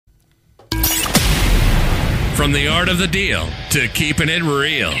From the art of the deal to keeping it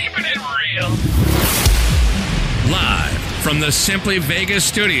real. Live from the Simply Vegas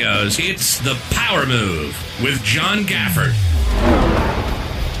studios, it's The Power Move with John Gafford.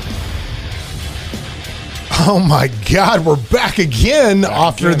 Oh my God, we're back again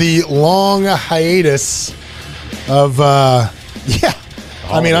after the long hiatus of, I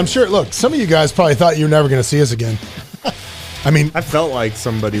mean, I'm sure, look, some of you guys probably thought you were never going to see us again. I mean, I felt like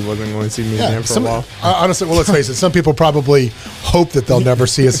somebody wasn't going to see me again for a while. Honestly, well, let's face it, some people probably hope that they'll never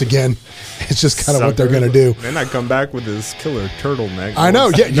see us again. It's just kind of what they're going to do. Then I come back with this killer turtleneck. I know.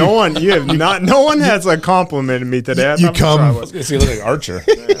 Yeah, no one has complimented me today. You come. I was going to say you look like Archer.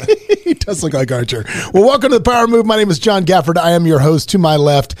 He does look like Archer. Well, welcome to the Power Move. My name is John Gafford. I am your host. To my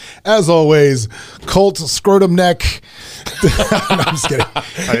left, as always, Colt Scrotum Neck. No, I'm just kidding.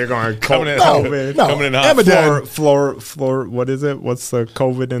 How you going? Coming in COVID. No, coming in hot. Amadan. Floor. What is it? What's the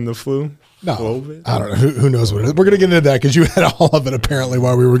COVID and the flu? No, COVID? I don't know. Who knows what it is? We're going to get into that because you had all of it apparently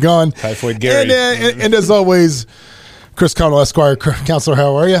while we were gone. Typhoid Gary. And as always, Chris Connell, Esquire. Counselor,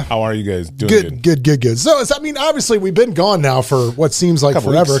 how are you? How are you guys doing? Good. So, I mean, obviously, we've been gone now for what seems like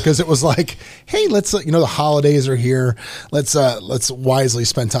forever because it was like, hey, let's, the holidays are here. Let's wisely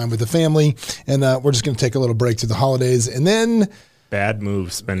spend time with the family. And we're just going to take a little break through the holidays. And then... Bad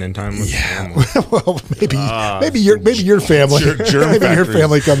move, spending time with family. Well, maybe your family, maybe your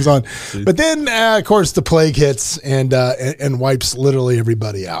family comes on, but then of course the plague hits and wipes literally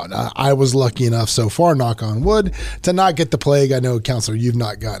everybody out. I was lucky enough so far, knock on wood, to not get the plague. I know, Counselor, you've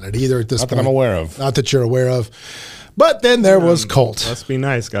not gotten it either at this point. Not that I'm aware of. Not that you're aware of. But then there was Colt. Must be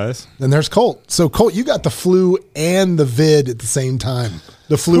nice, guys. Then there's Colt. So Colt, you got the flu and the vid at the same time.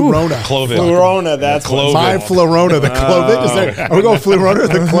 The flu-rona. Flu-rona, that's Clovid. My flu-rona, the Clovid. Are we going flu-rona or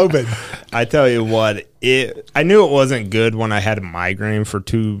the Clovid? I tell you what, I knew it wasn't good when I had a migraine for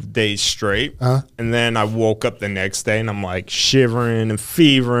 2 days straight. And then I woke up the next day and I'm like shivering and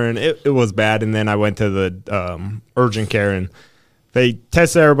fevering. It was bad. And then I went to the urgent care and they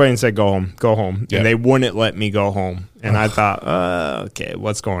tested everybody and said, go home. Yeah. And they wouldn't let me go home. And I thought, okay,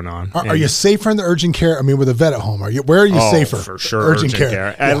 what's going on? Are you safer in the urgent care? I mean, with a vet at home, where are you safer? For sure, urgent care.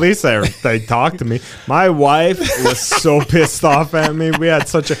 Yeah. At least they talked to me. My wife was so pissed off at me. We had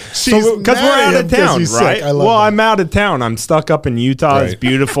such a because we're out of town, right? I'm out of town. I'm stuck up in Utah. Right. It's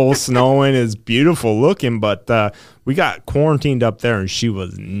beautiful, snowing. It's beautiful looking, but we got quarantined up there, and she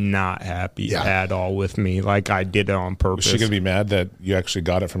was not happy at all with me. Like I did it on purpose. Was she gonna be mad that you actually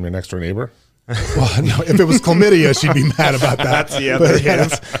got it from your next door neighbor? Well, no, if it was chlamydia, she'd be mad about that. That's the other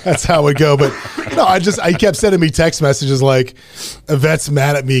that's how it go. But no, I kept sending me text messages like, Yvette's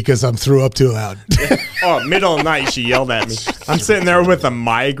mad at me because I'm threw up too loud. Middle of the night, she yelled at me. I'm sitting there with a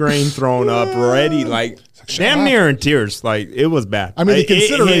migraine thrown up, ready, like damn near in tears. Like it was bad. I mean, the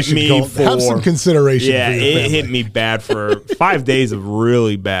consideration. Have some consideration. Yeah, it hit me bad for 5 days of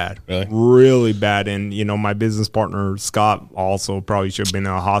really bad, really bad. And my business partner Scott also probably should have been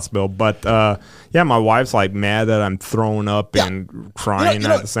in a hospital. But my wife's like mad that I'm throwing up and crying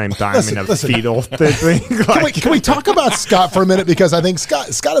at the same time in a fetal thing. Can we talk about Scott for a minute? Because I think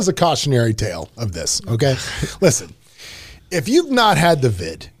Scott is a cautionary tale of this. Okay, listen. If you've not had the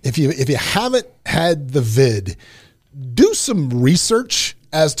vid, if you haven't had the vid, do some research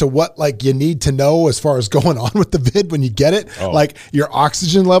as to what you need to know as far as going on with the vid when you get it, like your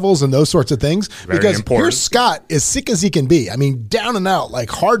oxygen levels and those sorts of things. Very because important. Here's Scott, as sick as he can be. I mean, down and out, like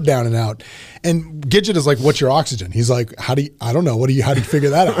hard down and out. And Gidget is like, "What's your oxygen?" He's like, "I don't know. How do you figure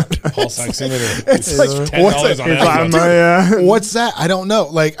that out?" Pulse oximeter. It's like, what's that? I don't know.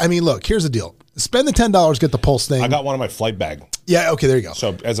 Look, here's the deal. Spend the $10, get the pulse thing. I got one in my flight bag. Yeah, okay, there you go.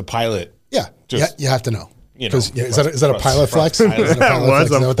 So as a pilot, you have to know. Is that a pilot flex?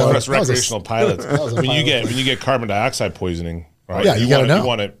 Recreational pilots. When you get carbon dioxide poisoning, right? Yeah, you gotta know. You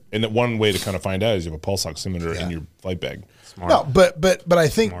want it, and one way to kind of find out is you have a pulse oximeter in your flight bag. Smart. No, but I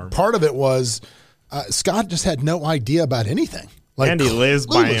think part of it was Scott just had no idea about anything. And he lives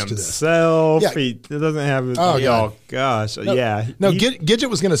by himself. Yeah. He doesn't have his. Oh gosh. No, Gidget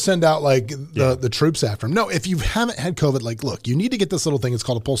was going to send out the troops after him. No, if you haven't had COVID, look, you need to get this little thing. It's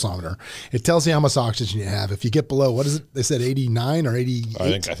called a pulsometer. It tells you how much oxygen you have. If you get below, what is it? They said 89 or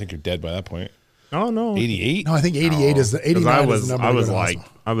 88. I think you're dead by that point. Oh, no. 88? No, I think 88 is the 89 is the number.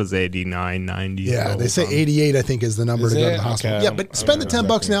 I was 89, 90. Yeah, they say 88, I think, is the number to go to the hospital. Okay. Yeah, but spend the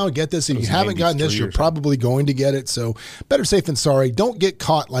 $10 now and get this. If you haven't gotten this, you're probably going to get it. So better safe than sorry. Don't get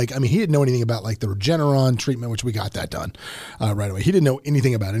caught. He didn't know anything about the Regeneron treatment, which we got that done right away. He didn't know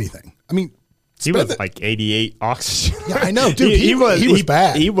anything about anything. I mean, he was 88 oxygen. Yeah, I know, dude. He was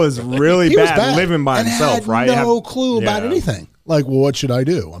bad. He was really bad living by himself, right? No clue about anything. Like, well, what should I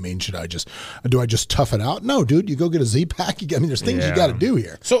do? I mean, do I just tough it out? No, dude, you go get a Z-Pack. I mean, there's things you got to do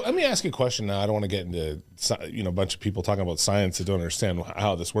here. So let me ask you a question now. I don't want to get into, a bunch of people talking about science that don't understand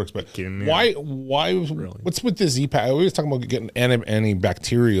how this works, but why, what's with the Z-Pack? I always talking about getting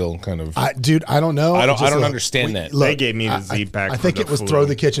antibacterial kind of. Dude, I don't know. I don't understand that. They gave me the Z-Pack. I think it was throw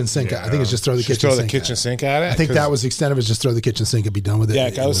the kitchen sink at it. I think it's just throw the kitchen sink at it. I think that was the extent of it, just throw the kitchen sink and be done with it.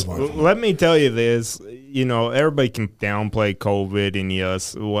 Yeah, let me tell you this. Everybody can downplay COVID, and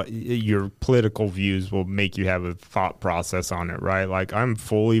yes, your political views will make you have a thought process on it, right? Like, I'm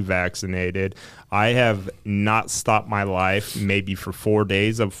fully vaccinated. I have not stopped my life maybe for 4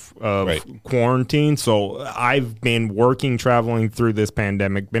 days of quarantine. So I've been working, traveling through this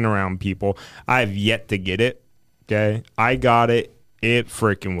pandemic, been around people. I've yet to get it. Okay. I got it. It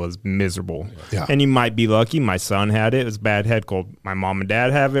freaking was miserable. Yeah. And you might be lucky. My son had it. It was a bad head cold. My mom and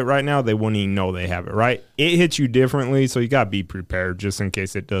dad have it right now. They wouldn't even know they have it, right? It hits you differently, so you got to be prepared just in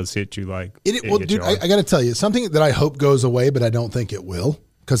case it does hit you like well, dude, I got to tell you, something that I hope goes away, but I don't think it will,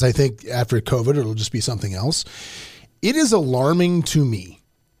 because I think after COVID, it'll just be something else. It is alarming to me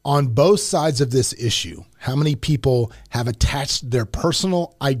on both sides of this issue how many people have attached their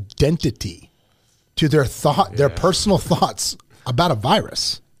personal identity to their personal thoughts about a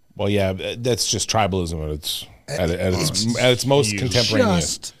virus. Well, yeah, that's just tribalism at its most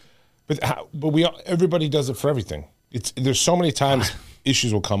contemporaneous. But everybody does it for everything. There's so many times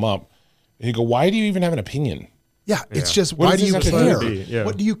issues will come up, and you go, "Why do you even have an opinion?" Yeah, it's just why do you care? Yeah.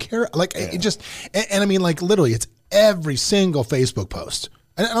 What do you care? Like it just, and I mean, like literally, it's every single Facebook post.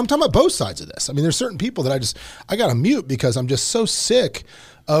 And I'm talking about both sides of this. I mean, there's certain people that I got to mute because I'm just so sick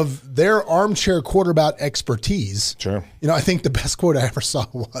of their armchair quarterback expertise. Sure. I think the best quote I ever saw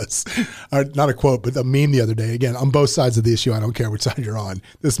was, not a quote, but a meme the other day. Again, on both sides of the issue, I don't care which side you're on.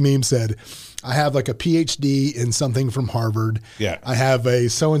 This meme said, I have like a PhD in something from Harvard. Yeah. I have a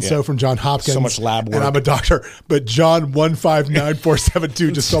so-and-so from John Hopkins. So much lab work. And I'm a doctor. But John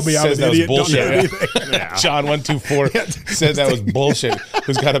 159472 just told me I'm an idiot. Bullshit. Yeah. John 124 said that was bullshit.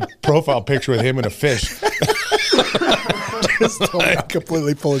 Who's got a profile picture with him and a fish. Just told me I'm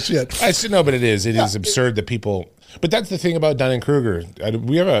completely full of shit. I still know, but it is absurd that people. But that's the thing about Dunning-Kruger.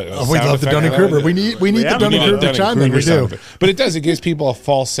 We have we love the Dunning-Kruger. We need the Dunning-Kruger chime in. We do. But it does. It gives people a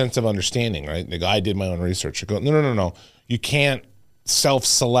false sense of understanding, right? They go, I did my own research. You go, no. You can't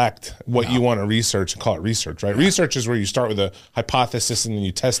self-select what you want to research and call it research, right? Yeah. Research is where you start with a hypothesis and then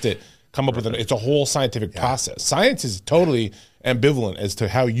you test it, come up with it's a whole scientific process. Science is totally ambivalent as to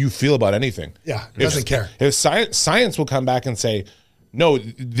how you feel about anything. Yeah, it doesn't care. If science will come back and say, no,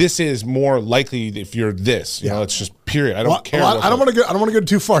 this is more likely if you're this. You know, it's just period. I don't care. I don't want to go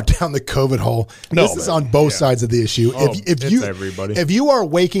too far down the COVID hole. No, this is on both sides of the issue. If you are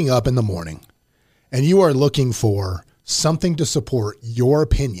waking up in the morning and you are looking for something to support your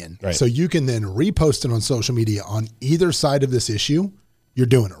opinion, so you can then repost it on social media on either side of this issue, you're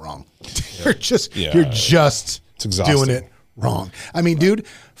doing it wrong. You're just doing it wrong. I mean, dude,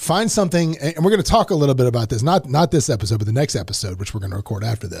 find something, and we're going to talk a little bit about this, not this episode, but the next episode, which we're going to record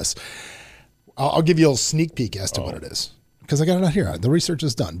after this. I'll give you a little sneak peek as to what it is, because I got it out here. The research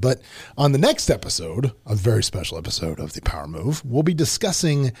is done. But on the next episode, a very special episode of The Power Move, we'll be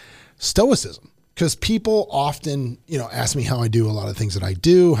discussing Stoicism. Because people often, ask me how I do a lot of things that I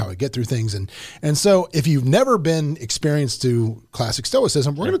do, how I get through things. And so if you've never been experienced to classic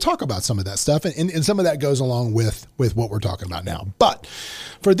Stoicism, we're going to talk about some of that stuff. And some of that goes along with what we're talking about now. But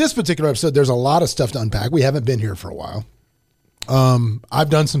for this particular episode, there's a lot of stuff to unpack. We haven't been here for a while. I've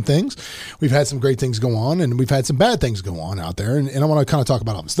done some things. We've had some great things go on, and we've had some bad things go on out there. And I want to kind of talk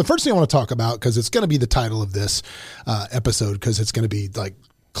about all this. The first thing I want to talk about, because it's going to be the title of this episode, because it's going to be like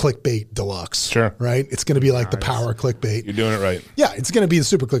clickbait deluxe. Sure. Right? It's going to be like the power clickbait. You're doing it right. Yeah, it's going to be the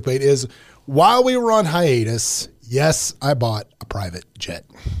super clickbait is, while we were on hiatus, yes, I bought a private jet.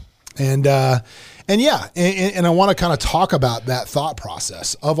 And I want to kind of talk about that thought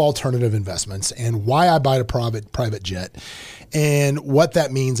process of alternative investments and why I buy a private jet and what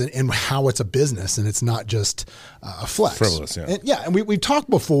that means and how it's a business and it's not just a flex. Frivolous, yeah. And we've talked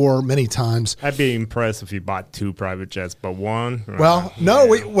before many times. I'd be impressed if you bought 2 private jets, but one.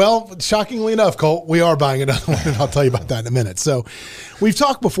 Well, shockingly enough, Colt, we are buying another one, and I'll tell you about that in a minute. So we've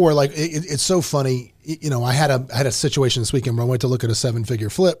talked before, like it's so funny. I had a situation this weekend where I went to look at a 7-figure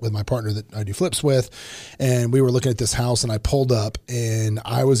flip with my partner that I do flips with, and we were looking at this house, and I pulled up, and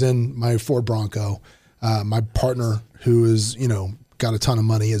I was in my Ford Bronco. My partner, who is, got a ton of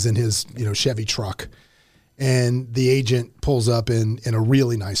money, is in his, Chevy truck. And the agent pulls up in a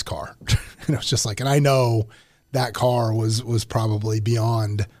really nice car. And it was just like, and I know that car was probably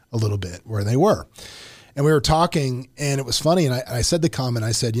beyond a little bit where they were. And we were talking, and it was funny. And I said the comment,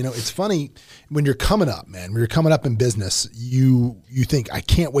 I said, it's funny when you're coming up, man, when you're coming up in business, you think, I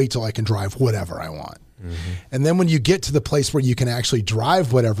can't wait till I can drive whatever I want. Mm-hmm. And then when you get to the place where you can actually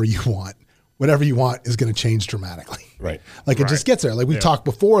drive whatever you want is going to change dramatically. Right. Like it just gets there. Like we talked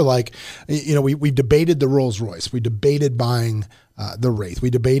before, like, we debated the Rolls Royce. We debated buying the Wraith. We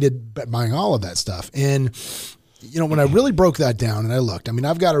debated buying all of that stuff. And when I really broke that down and I looked,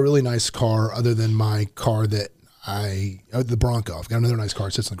 I've got a really nice car other than my car that the Bronco. I've got another nice car.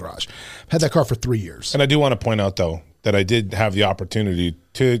 It sits in the garage. I've had that car for 3 years. And I do want to point out, though, that I did have the opportunity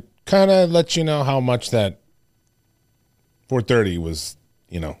to kind of let you know how much that 430 was,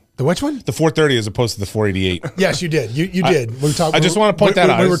 The which one? The 430 as opposed to the 488. Yes, you did. You did. I just want to point that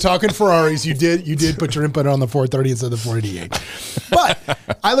out. We were talking Ferraris. You did put your input on the 430 instead of the 488.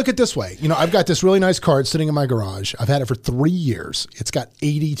 But I look at it this way. I've got this really nice car. It's sitting in my garage. I've had it for 3 years. It's got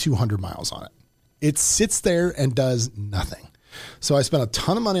 8,200 miles on it. It sits there and does nothing. So I spent a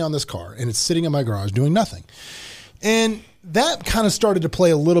ton of money on this car, and it's sitting in my garage doing nothing. And that kind of started to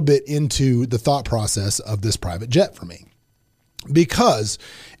play a little bit into the thought process of this private jet for me. Because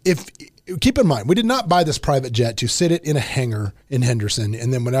keep in mind, we did not buy this private jet to sit it in a hangar in Henderson,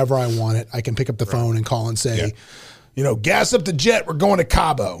 and then whenever I want it, I can pick up the phone and call and say, gas up the jet, we're going to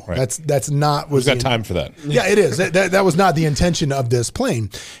Cabo. Right. That's not. We've got time for that. Yeah, it is. That was not the intention of this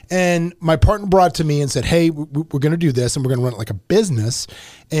plane. And my partner brought it to me and said, hey, we're going to do this, and we're going to run it like a business,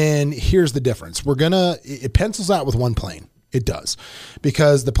 and here's the difference. It pencils out with one plane. It does,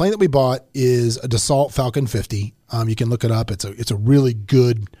 because the plane that we bought is a Dassault Falcon 50. You can look it up. It's a really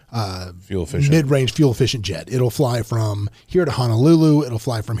good fuel efficient, mid-range fuel efficient jet. It'll fly from here to Honolulu. It'll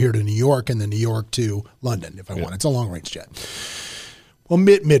fly from here to New York, and then New York to London if I want. It's a long range jet. Well,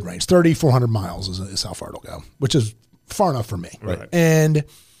 mid-range, 3,400 miles is how far it'll go, which is far enough for me. Right. And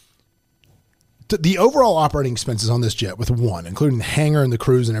the overall operating expenses on this jet, with one, including the hangar and the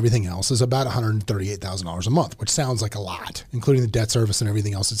cruise and everything else, is about $138,000 a month, which sounds like a lot, including the debt service and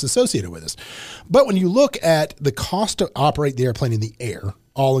everything else that's associated with this. But when you look at the cost to operate the airplane in the air,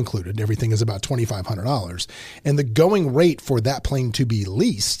 all included, everything is about $2,500, and the going rate for that plane to be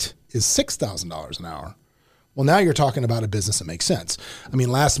leased is $6,000 an hour. Well, now you're talking about a business that makes sense.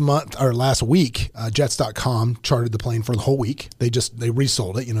 Last week, Jets.com chartered the plane for the whole week. They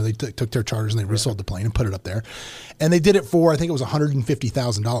resold it. They took their charters and they resold the plane and put it up there. And they did it for, I think it was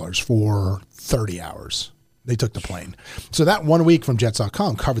 $150,000 for 30 hours. They took the plane. So that 1 week from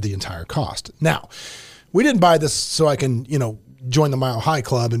Jets.com covered the entire cost. Now, we didn't buy this so I can, join the Mile High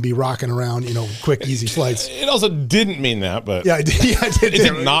Club and be rocking around, quick, easy flights. It also didn't mean that, but yeah, it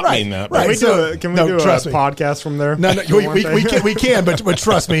did not mean that. Right. Can we do a podcast from there? No, we can, but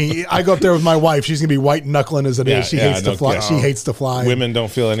trust me, I go up there with my wife. She's gonna be white knuckling as it is. She hates to fly. She hates to fly. Women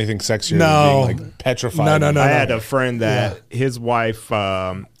don't feel anything sexier than being petrified. No. I had a friend that his wife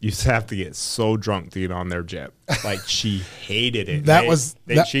used to have to get so drunk to get on their jet. Like she hated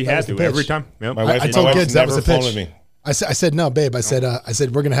it. She had to every time. Yep. I told kids that was a pitch. I said, no, babe. I said,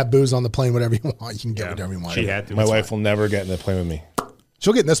 we're going to have booze on the plane, whatever you want. You can get whatever you want. She had to. My wife will never get in the plane with me.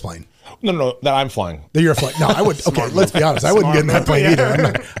 She'll get in this plane. No, that I'm flying. That you're flying. No, I would. Okay, let's be honest. I wouldn't get in that plane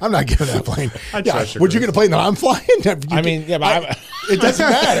either. I'm not getting in that plane. Would you get a plane that I'm flying? But it doesn't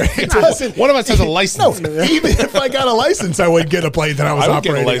matter. It doesn't. One of us has a license. No, even if I got a license, I wouldn't get a plane that I was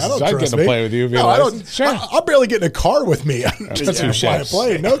operating. I'd get in a plane with you. No, I don't. Sure. I'll barely get in a car with me. Just fly a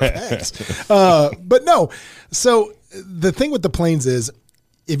plane. No thanks. But no. So the thing with the planes is,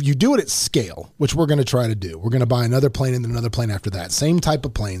 if you do it at scale, which we're going to try to do, we're going to buy another plane and then another plane after that. Same type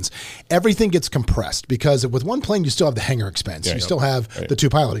of planes. Everything gets compressed because with one plane, you still have the hangar expense. You still have the two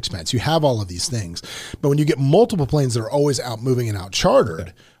pilot expense. You have all of these things. But when you get multiple planes that are always out moving and out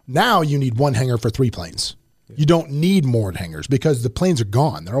chartered, now you need one hangar for 3 planes. You don't need more hangars because the planes are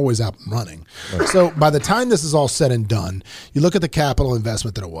gone. They're always out and running. Right. So by the time this is all said and done, you look at the capital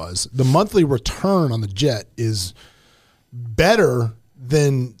investment that it was. The monthly return on the jet is better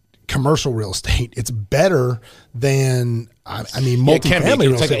than commercial real estate. It's better than, multifamily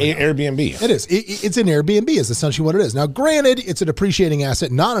real estate. It's like an Airbnb. It is. It's an Airbnb is essentially what it is. Now, granted, it's a depreciating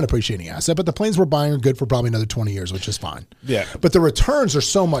asset, not an appreciating asset, but the planes we're buying are good for probably another 20 years, which is fine. Yeah. But the returns are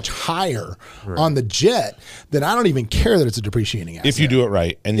so much higher on the jet that I don't even care that it's a depreciating asset. If you do it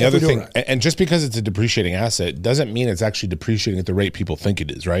right. And the other thing, and just because it's a depreciating asset doesn't mean it's actually depreciating at the rate people think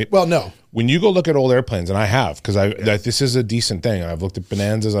it is, right? Well, no. When you go look at old airplanes, and I have, because this is a decent thing. I've looked at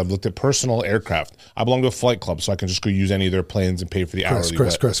Bonanzas. I've looked at personal aircraft. I belong to a flight club, so I can just go use any of their planes and pay for the hourly.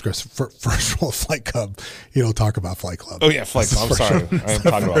 Chris. First rule, Flight Club. You don't talk about Flight Club. Oh, yeah, Flight Club. I'm sorry. I'm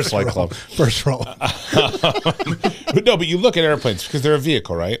talking about Flight Club. First rule. But you look at airplanes because they're a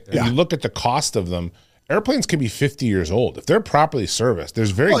vehicle, right? And yeah. you look at the cost of them. airplanes can be 50 years old. If they're properly serviced,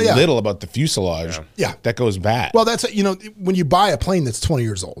 there's very little about the fuselage that goes bad. Well, that's, when you buy a plane that's 20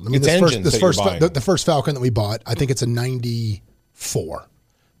 years old. I mean, the first Falcon that we bought, I think it's a 94.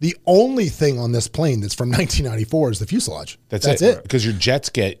 The only thing on this plane that's from 1994 is the fuselage. That's it. Because your jets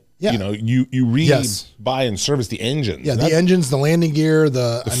get, you buy and service the engines. Yeah, the engines, the landing gear,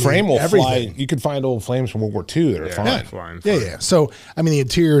 the frame will fly. You can find old frames from World War II that are fine. Yeah. So, the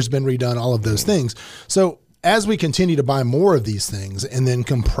interior has been redone, all of those things. So, as we continue to buy more of these things and then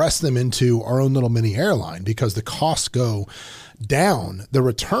compress them into our own little mini airline, because the costs go down, the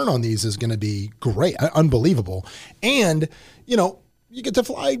return on these is going to be great, unbelievable. And, you get to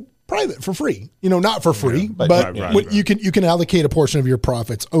fly private for free, not for free, but you can allocate a portion of your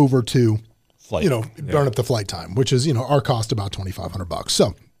profits over to flight, burn up the flight time, which is, our cost about $2,500.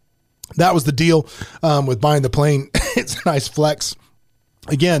 So that was the deal with buying the plane. It's a nice flex.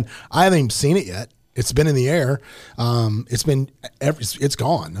 Again, I haven't even seen it yet. It's been in the air. It's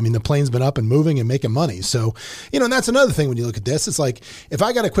gone. The plane's been up and moving and making money. So, and that's another thing when you look at this. It's like, if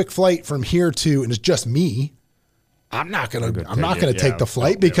I got a quick flight from here to, and it's just me, I'm not gonna take the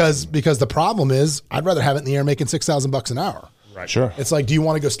flight because the problem is I'd rather have it in the air making $6,000 an hour. Right. Sure. It's like, do you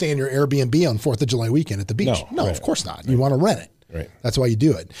want to go stay in your Airbnb on 4th of July weekend at the beach? No, of course not. You want to rent it. Right. That's why you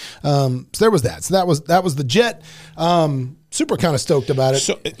do it. So there was that. So that was the jet. Super kind of stoked about it.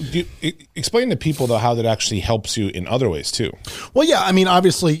 So explain to people, though, how that actually helps you in other ways, too. Well, yeah,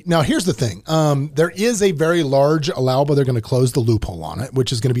 obviously, now here's the thing. There is a very large allowable. They're going to close the loophole on it,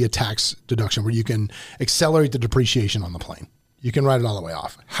 which is going to be a tax deduction where you can accelerate the depreciation on the plane. You can write it all the way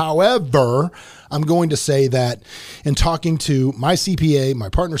off. However, I'm going to say that in talking to my CPA, my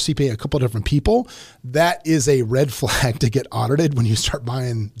partner CPA, a couple of different people, that is a red flag to get audited when you start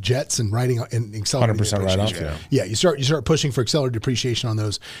buying jets and writing and accelerated 100% write off. Yeah, you start pushing for accelerated depreciation on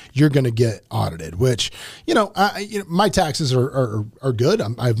those, you're going to get audited. Which my taxes are good.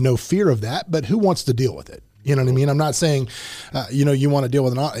 I have no fear of that. But who wants to deal with it? You know what I mean? I'm not saying, you want to deal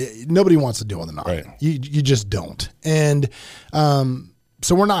with an audit. Nobody wants to deal with an audit. Right. You just don't. And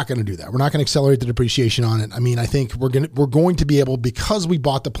so we're not going to do that. We're not going to accelerate the depreciation on it. I think we're going to be able, because we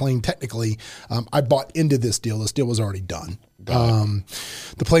bought the plane technically. I bought into this deal. This deal was already done. The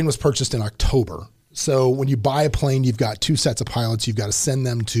plane was purchased in October. So when you buy a plane, you've got 2 sets of pilots. You've got to send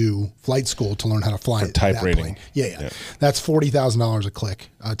them to flight school to learn how to fly for type rating. Plane. Yeah. That's $40,000 a click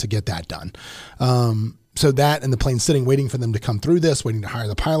to get that done. So that, and the plane's sitting waiting for them to come through this, waiting to hire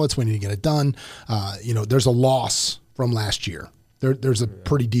the pilots, waiting to get it done. There's a loss from last year. There's a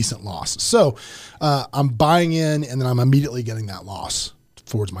pretty decent loss. So I'm buying in, and then I'm immediately getting that loss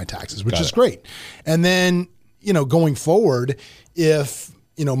towards my taxes, which is great. And then, going forward, if,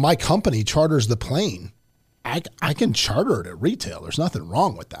 my company charters the plane, I can charter it at retail. There's nothing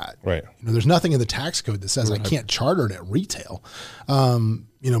wrong with that. Right. There's nothing in the tax code that says I can't charter it at retail.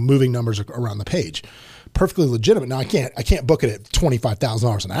 Moving numbers around the page. Perfectly legitimate. Now I can't book it at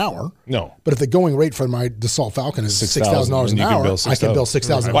 $25,000 an hour. No. But if the going rate for my Dassault Falcon is $6,000 an hour, I can bill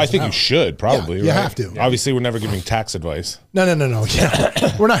 $6,000. Well, I think you should probably. Yeah, you have to. Obviously, we're never giving tax advice. No.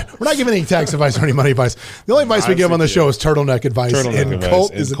 Yeah. We're not giving any tax advice or any money advice. The only advice we give on the show is turtleneck advice.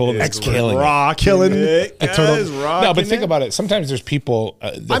 Colt is killing it. No, but think about it. Sometimes there's people.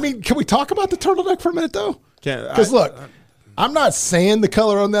 Can we talk about the turtleneck for a minute though? Because look. I'm not saying the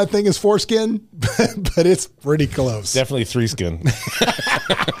color on that thing is foreskin, but it's pretty close. Definitely 3-skin.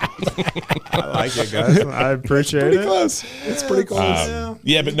 I like it, guys. I appreciate it. Close. It's pretty close.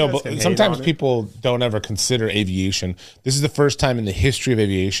 But sometimes people don't ever consider aviation. This is the first time in the history of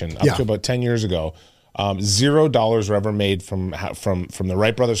aviation, up to about 10 years ago, $0 were ever made from the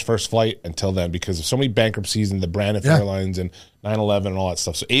Wright brothers' first flight until then, because of so many bankruptcies and the Braniff Airlines and 9/11 and all that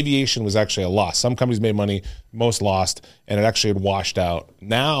stuff. So aviation was actually a loss. Some companies made money, most lost, and it actually had washed out.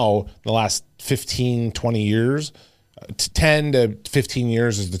 Now, the last 15, 20 years, 10 to 15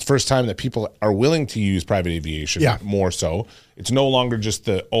 years is the first time that people are willing to use private aviation more so. It's no longer just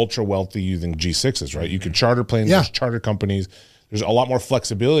the ultra wealthy using G6s, right? You can charter planes, there's charter companies. There's a lot more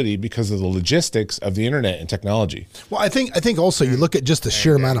flexibility because of the logistics of the internet and technology. Well, I think also you look at just the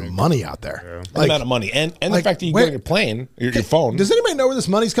sheer amount of money out there. The amount of money and the fact that you go on your plane, your phone. Does anybody know where this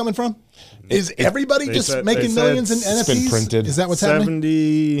money's coming from? Is everybody just making millions in NFTs? It's been printed. Is that what's happening?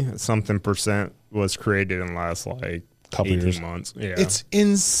 70-something% was created in the last couple 18 months. Yeah. It's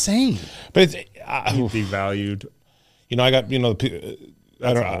insane. But it's devalued. I got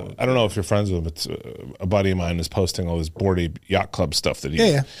I don't know if you're friends with him, but a buddy of mine is posting all this Bored Ape Yacht Club stuff that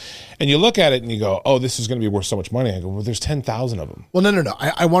he and you look at it and you go, oh, this is going to be worth so much money. I go, well, there's 10,000 of them. Well, no.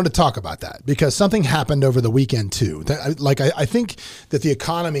 I wanted to talk about that because something happened over the weekend too. I think that the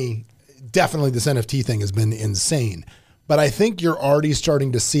economy, definitely this NFT thing has been insane. But I think you're already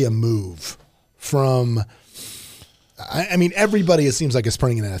starting to see a move from. I mean, everybody, it seems like, is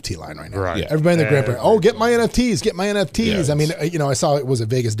printing an NFT line right now. Right. Yeah. Everybody in their grandparents, get my NFTs, get my NFTs. Yeah, I mean, I saw it was a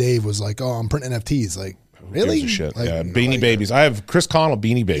Vegas Dave was like, I'm printing NFTs. Like, really? Shit. Like, Beanie Babies. I have Chris Connell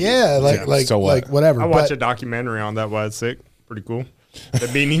Beanie Babies. Yeah, like whatever. I watched a documentary on that. Was sick. Pretty cool. The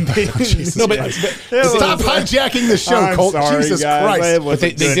Beanie Babies. No, but stop hijacking the show, Colt. Sorry, Jesus guys. Christ. But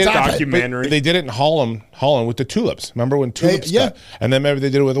they did a documentary. They did it in Holland with the tulips. Remember when tulips got, and then maybe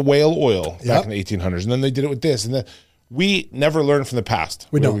they did it with a whale oil back in the 1800s, and then they did it with this, and then we never learned from the past.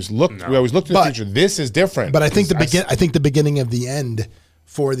 We always looked to the future. This is different. But I think the beginning of the end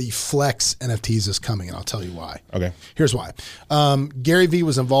for the Flex NFTs is coming, and I'll tell you why. Okay. Here's why. Gary Vee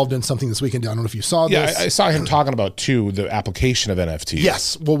was involved in something this weekend. I don't know if you saw this. Yeah, I saw him talking about, too, the application of NFTs.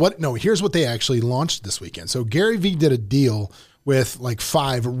 Yes. Well, here's what they actually launched this weekend. So Gary Vee did a deal with like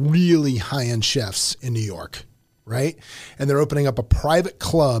 5 really high-end chefs in New York, right? And they're opening up a private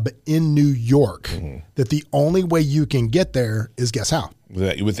club in New York that the only way you can get there is, guess how?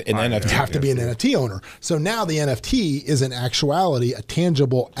 With an NFT. You have to be an NFT owner. So now the NFT is in actuality a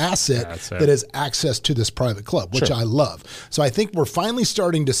tangible asset that has access to this private club, which I love. So I think we're finally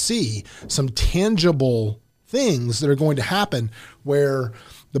starting to see some tangible things that are going to happen where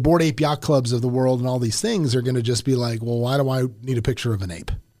the Bored Ape Yacht Clubs of the world and all these things are going to just be like, well, why do I need a picture of an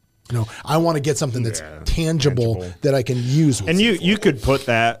ape? I want to get something that's tangible that I can use. And you could put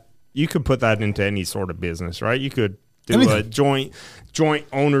that into any sort of business, right? You could do a joint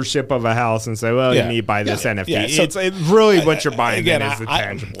ownership of a house and say, well, you need to buy this NFT. Yeah. So it's really what you're buying again, is the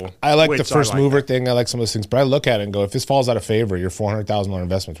tangible. I like the first mover thing. I like some of those things, but I look at it and go, if this falls out of favor, your $400,000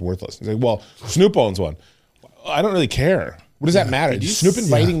 investment's worthless. It's like, well, Snoop owns one. I don't really care. What does that matter? Is Snoop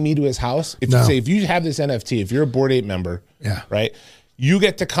inviting me to his house? If you have this NFT, if you're a Bored Ape member, right? You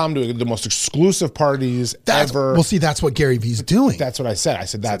get to come to the most exclusive parties ever. Well, see, that's what Gary Vee's doing. That's what I said. I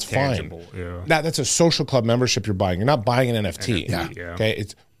said, that's fine. Yeah. That's a social club membership you're buying. You're not buying an NFT. Okay.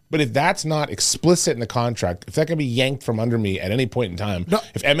 But if that's not explicit in the contract, if that can be yanked from under me at any point in time,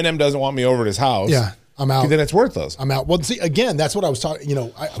 if Eminem doesn't want me over at his house, I'm out. Then it's worthless. I'm out. Well, see, again, that's what I was talking. I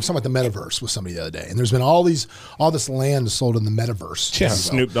was talking about the metaverse with somebody the other day, and there's been all this land sold in the metaverse. Yeah,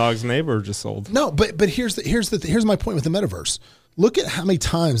 Snoop Dogg's neighbor just sold. No, but here's my point with the metaverse. Look at how many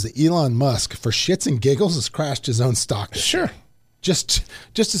times that Elon Musk, for shits and giggles, has crashed his own stock. Sure. Just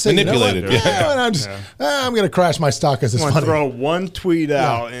to say, manipulated. I'm going to crash my stock as it's funny. Throw one tweet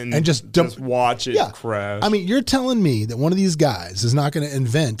out and just watch it crash. I mean, you're telling me that one of these guys is not going to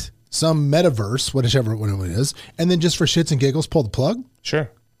invent some metaverse, whatever it is, and then just for shits and giggles pull the plug?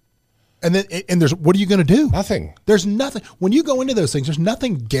 Sure. And then, what are you going to do? Nothing. There's nothing. When you go into those things, there's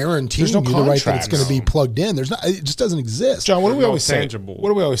nothing guaranteeing you the right that it's going to be plugged in. It just doesn't exist. John, what do we always say? What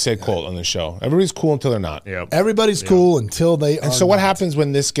do we always say, Colt, on the show? Everybody's cool until they're not. Yep. Everybody's cool until they are. And so what happens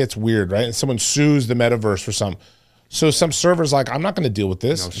when this gets weird, right? And someone sues the metaverse for some. So some server's like, I'm not going to deal with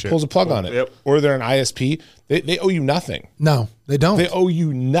this. Pulls a plug on it. Yep. Or they're an ISP. They owe you nothing. No, they don't. They owe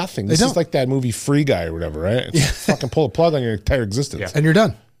you nothing. This is like that movie Free Guy or whatever, right? It's fucking pull a plug on your entire existence. Yeah. And you're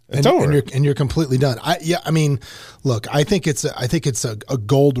done. It's over. And you're completely done. I mean, look, I think it's a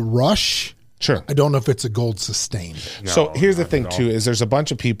gold rush. Sure. I don't know if it's a gold sustain. No, so here's the thing too, is there's a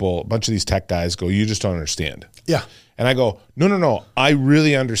bunch of these tech guys go, you just don't understand. Yeah. And I go, no. I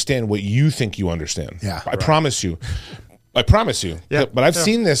really understand what you think you understand. Yeah. I promise you. Yeah. But I've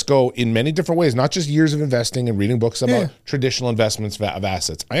seen this go in many different ways, not just years of investing and reading books about traditional investments of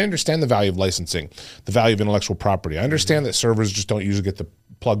assets. I understand the value of licensing, the value of intellectual property. I understand that servers just don't usually get the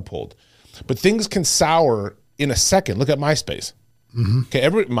plug pulled. But things can sour in a second. Look at MySpace. Mm-hmm. Okay,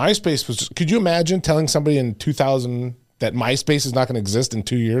 MySpace was. Could you imagine telling somebody in 2000 that MySpace is not going to exist in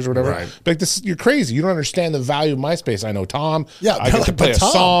 2 years or whatever? Right. Like this, you're crazy. You don't understand the value of MySpace. I know Tom. Yeah, I get to play a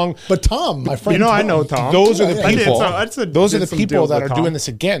song. But Tom, my friend, I know Tom. Those are the people. Those are the people that are doing this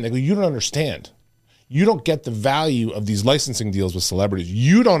again. They go, you don't understand. You don't get the value of these licensing deals with celebrities.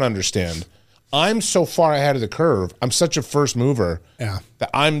 You don't understand. I'm so far ahead of the curve. I'm such a first mover that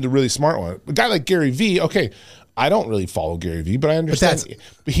I'm the really smart one. A guy like Gary Vee, okay, I don't really follow Gary Vee, but I understand.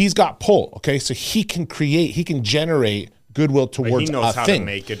 But he's got pull, okay? So he can generate goodwill towards a thing. He knows how to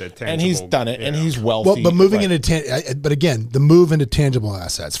make it a tangible. And he's done it, and he's wealthy. Well, but but again, the move into tangible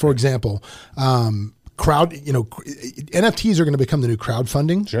assets. For example, NFTs are going to become the new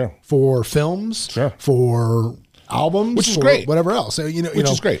crowdfunding for films, for albums, which is great. Whatever else, so, which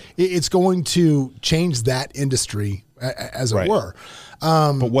is great. It's going to change that industry, as it were.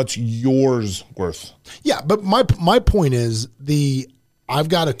 But what's yours worth? Yeah, but my point is I've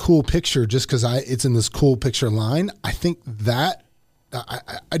got a cool picture just because it's in this cool picture line. I think that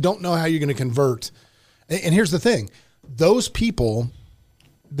I don't know how you're going to convert. And here's the thing. Those people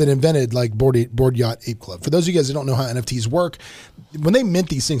that invented like Board Yacht Ape Club, for those of you guys that don't know how NFTs work, when they mint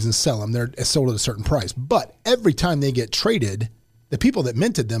these things and sell them, they're sold at a certain price. But every time they get traded, the people that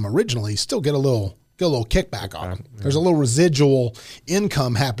minted them originally still get a little kickback on them. There's a little residual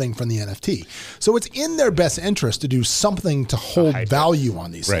income happening from the NFT. So it's in their best interest to do something to hold value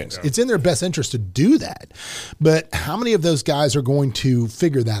on these things. It's in their best interest to do that. But how many of those guys are going to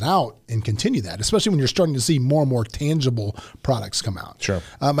figure that out and continue that, especially when you're starting to see more and more tangible products come out? Sure.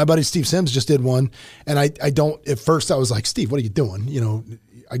 My buddy Steve Sims just did one. And I don't, at first I was like, Steve, what are you doing? You know,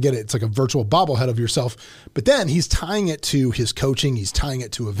 I get it. It's like a virtual bobblehead of yourself. But then he's tying it to his coaching. He's tying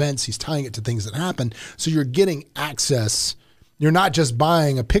it to events. He's tying it to things that happen. So you're getting access. You're not just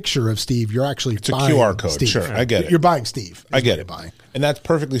buying a picture of Steve. You're actually buying a QR code. Steve. Sure, I get it. You're buying Steve. I get it. Buying. And that's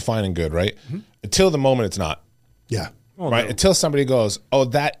perfectly fine and good, right? Mm-hmm. Until the moment it's not. Yeah. Right? Until somebody goes, oh,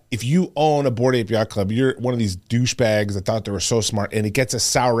 that if you own a Bored Ape Yacht Club, you're one of these douchebags that thought they were so smart, and it gets a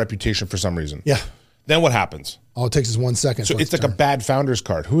sour reputation for some reason. Yeah. Then what happens? All it takes is 1 second. So it's like a bad founder's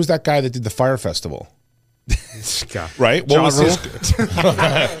card. Who was that guy that did the Fire Festival? Right? What was his?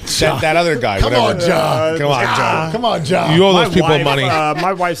 that other guy. Come whatever. on, John. Come on, John. Come on, John. You owe those people money.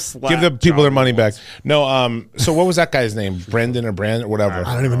 My wife slapped Give the people their money back. No. So what was that guy's name? Brendan or Brandon or whatever.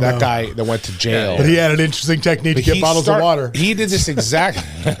 I don't even know. That guy that went to jail. But he had an interesting technique to get bottles of water. He did this exact.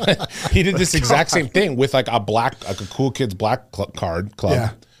 He did this exact same thing with like a cool kids black card club.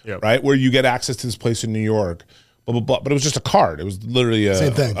 Yeah. Right, where you get access to this place in New York. Blah, blah, blah. But it was just a card. It was literally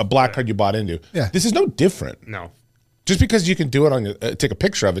a black card you bought into. Yeah. This is no different. No. Just because you can do it on your take a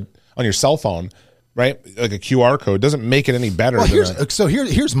picture of it on your cell phone, right? Like a QR code doesn't make it any better. Well,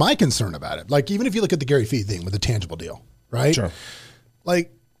 here's my concern about it. Like, even if you look at the Gary Fee thing with the tangible deal, right? Sure.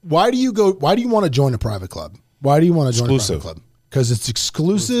 Like, why do you want to join a private club? Why do you want to join a private club? Because it's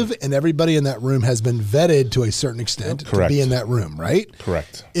exclusive and everybody in that room has been vetted to a certain extent to be in that room, right?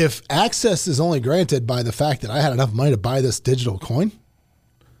 Correct. If access is only granted by the fact that I had enough money to buy this digital coin.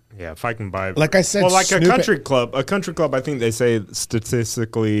 Yeah, if I can buy, like I said, well, like a country club, I think they say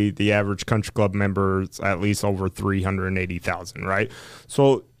statistically the average country club member is at least over 380,000, right?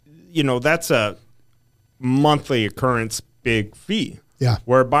 So, you know, that's a monthly occurrence big fee. Yeah.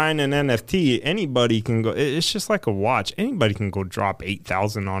 Where buying an NFT, anybody can go. It's just like a watch. Anybody can go drop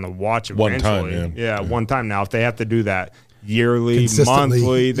 8,000 on a watch eventually. One time, yeah. One time. Now, if they have to do that yearly,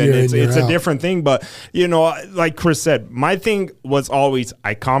 monthly, then it's a different thing. But, you know, like Chris said, my thing was always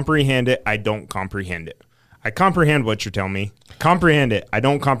I comprehend it. I don't comprehend it. I comprehend what you're telling me. Comprehend it. I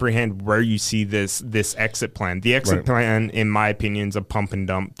don't comprehend where you see this exit plan. The exit plan, in my opinion, is a pump and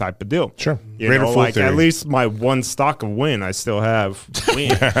dump type of deal. Sure. You know, like theory. At least my one stock of win, I still have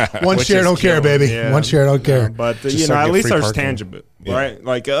win. One share, don't care, baby. Yeah. One share, don't care. But, you know, at least there's tangible, right?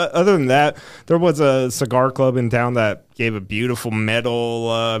 Like, other than that, there was a cigar club in town that gave a beautiful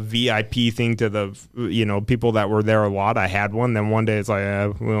metal VIP thing to the, you know, people that were there a lot. I had one. Then one day it's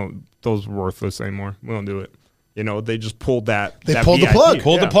like, those are worthless anymore. We don't do it. You know, they just pulled that. They pulled the plug.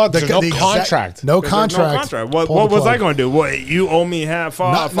 Pulled the plug. There's no contract. No contract. What was I going to do? What, you owe me half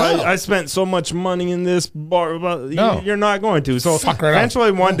off? No. I spent so much money in this bar. No. You're not going to. So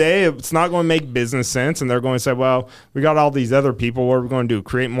eventually one day it's not going to make business sense. And they're going to say, well, we got all these other people. What are we going to do?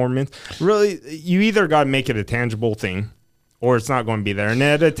 Create more mints? Really, you either got to make it a tangible thing or it's not going to be there. And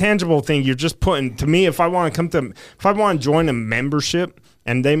at a tangible thing, you're just putting, to me, if I want to join a membership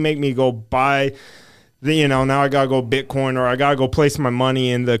and they make me go buy, you know, now I got to go Bitcoin or I got to go place my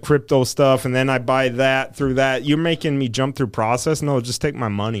money in the crypto stuff and then I buy that through that. You're making me jump through process. No, just take my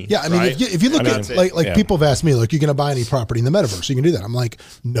money. Yeah, I mean, if you look at, like people have asked me, like, you going to buy any property in the metaverse? You can do that. I'm like,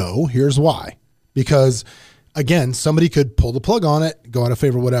 no, here's why. Because, again, somebody could pull the plug on it, go out of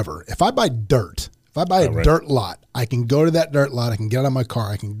favor, whatever. If I buy dirt, if I buy a dirt lot, I can go to that dirt lot, I can get out of my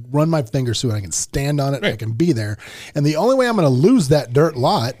car, I can run my fingers through it, I can stand on it, I can be there. And the only way I'm going to lose that dirt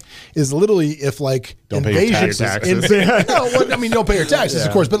lot is literally if, like, don't pay your taxes. Don't pay your taxes,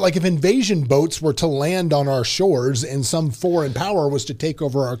 of course. But, like, if invasion boats were to land on our shores and some foreign power was to take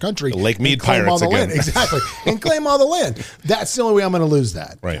over our country. The Lake Mead pirates again. Land, exactly. And claim all the land. That's the only way I'm going to lose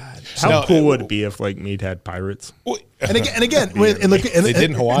that. Right. How cool would it be if Lake Mead had pirates? And again, they did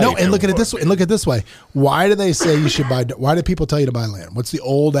in Hawaii. No, and look at it this way. And look at it this way. Why do they say you should buy? Why do people tell you to buy land? What's the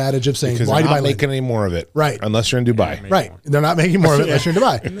old adage of saying? Because why they're do you buy not land? making any more of it, right? Unless you're in Dubai, right? They're not making more of it unless you're in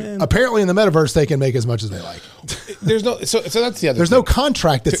Dubai. Apparently, in the metaverse, they can make as much as they like. There's no. So that's the other. There's no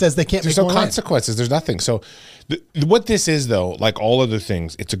contract that says they can't. There's no consequences. There's nothing. So What this is, though, like all other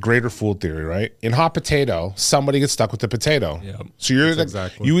things, it's a greater fool theory, right? In hot potato, somebody gets stuck with the potato. Yep. So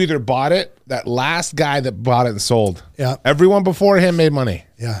you either bought it, that last guy that bought it and sold. Yeah. Everyone before him made money.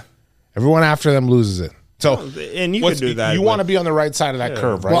 Yeah. Everyone after them loses it. So, and you can do that. You want to be on the right side of that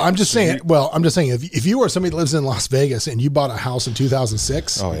curve, right? Well, I'm just saying. If you are somebody that lives in Las Vegas and you bought a house in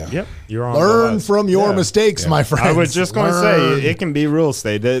 2006, oh yeah, yep, you're on. Learn from your mistakes, my friend. I was just going to say it can be real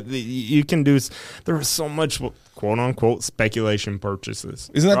estate. You can do. There's so much quote unquote speculation purchases.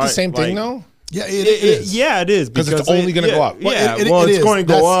 Isn't that the same thing though? Yeah, it is. Yeah, it is because it's only going to go up. It's going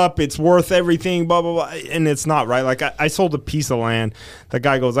to go up. It's worth everything. Blah blah blah, and it's not right. Like I sold a piece of land. The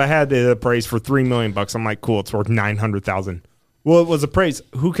guy goes, I had it appraised for $3 million. I'm like, cool. It's worth $900,000. Well, it was appraised.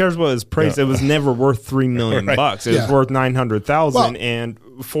 Who cares what it was appraised? Yeah. It was never worth $3 million. It was worth $900,000. Well, and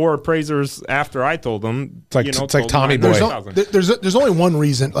 4 appraisers after I told them, it's like Tommy Boy. There's only one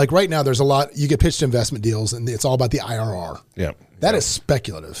reason. Like right now, there's a lot. You get pitched investment deals, and it's all about the IRR. Yeah. That is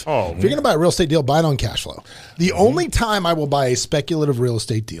speculative. Oh, if you're going to buy a real estate deal, buy it on cash flow. The only time I will buy a speculative real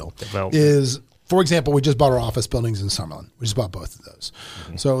estate deal is, for example, we just bought our office buildings in Summerlin. We just bought both of those.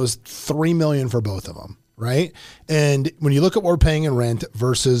 So it was $3 million for both of them, right? And when you look at what we're paying in rent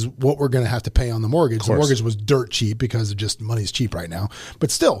versus what we're going to have to pay on the mortgage was dirt cheap because of just money's cheap right now.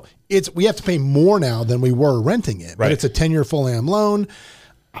 But still, we have to pay more now than we were renting it. Right. But it's a 10-year full AM loan.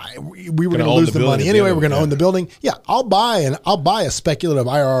 We were going to lose the money anyway. We're going to own the building. Yeah, I'll buy a speculative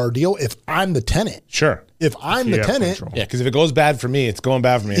IRR deal if I'm the tenant. Sure. If I'm the tenant. Control. Yeah, because if it goes bad for me, it's going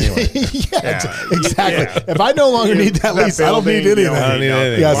bad for me anyway. Exactly. Yeah. If I no longer need that lease, I don't need anything.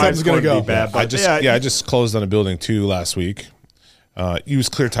 Yeah, something's going to go bad. I just closed on a building too last week. Use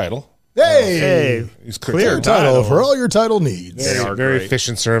Clear Title. Hey, use Clear Title for all your title needs. They are very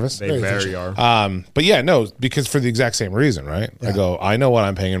efficient service. They very are. But yeah, no, because for the exact same reason, right? Yeah. I know what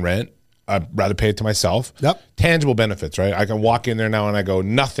I'm paying in rent. I'd rather pay it to myself. Yep. Tangible benefits, right? I can walk in there now and I go,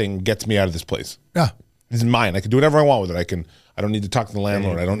 nothing gets me out of this place. Yeah. This is mine. I can do whatever I want with it. I don't need to talk to the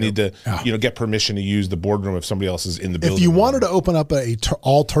landlord. I don't need to, get permission to use the boardroom if somebody else is in the building. If you wanted to open up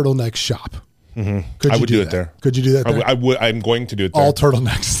all turtleneck shop, I would do it there. Could you do that there? I would. I'm going to do it there. All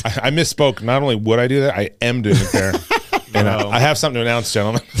turtlenecks. I misspoke. Not only would I do that, I am doing it there. And I have something to announce,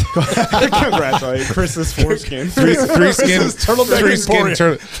 gentlemen. Congratulations. Chris's foreskin. Three skin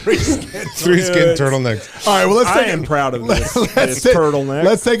turtlenecks. All right, well, I am proud of this turtleneck.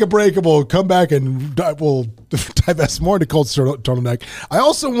 Let's take a break and we'll come back and we'll divest more into Colt's turtleneck. I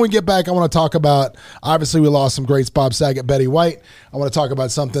also, when we get back, I want to talk about, obviously we lost some greats, Bob Saget, Betty White. I want to talk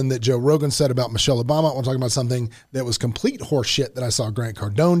about something that Joe Rogan said about Michelle Obama. I want to talk about something that was complete horse shit that I saw Grant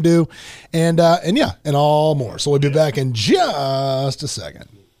Cardone do. And all more. So we'll be back in just a second.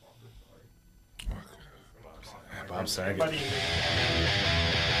 Bob Saget.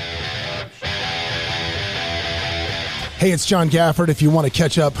 Hey, it's John Gafford. If you want to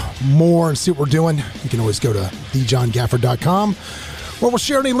catch up more and see what we're doing, you can always go to thejohngafford.com, where we'll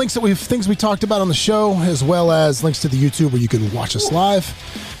share any links that things we talked about on the show, as well as links to the YouTube where you can watch us live.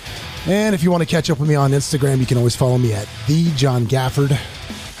 And if you want to catch up with me on Instagram, you can always follow me at thejohngafford.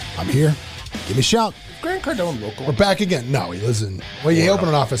 I'm here. Give me a shout. Grant Cardone local? We're back again. No, he lives in. Well, he opened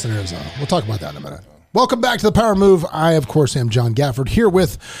an office in Arizona. We'll talk about that in a minute. Welcome back to the Power Move. I, of course, am John Gafford here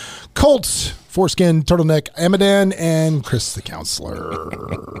with Colts, Foreskin, Turtleneck, Amadan, and Chris the Counselor.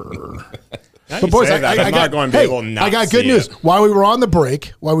 But boys, I got good news. While we were on the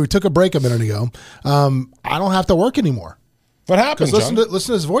break, while we took a break a minute ago, I don't have to work anymore. What happened, John? Listen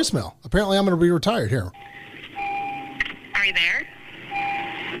to his voicemail. Apparently, I'm going to be retired here. Are you there?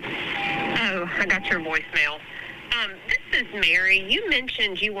 Oh, I got your voicemail. This is Mary. You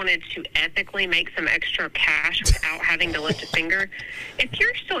mentioned you wanted to ethically make some extra cash without having to lift a finger. If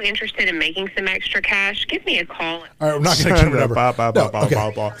you're still interested in making some extra cash, give me a call. All right, I'm not going to give it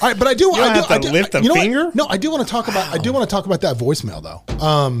All right, but I do. You have to lift a finger. No, I do want to talk about. I do want to talk about that voicemail though.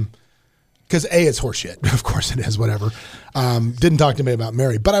 Because it's horseshit. Of course it is. Whatever. Didn't talk to me about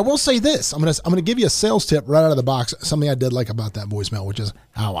Mary, but I will say this: I'm gonna give you a sales tip right out of the box. Something I did like about that voicemail, which is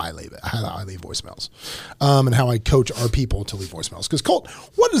how I leave it, how I leave voicemails, and how I coach our people to leave voicemails. Because Colt,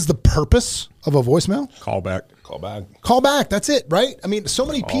 what is the purpose of a voicemail? Call back. That's it, right? I mean, so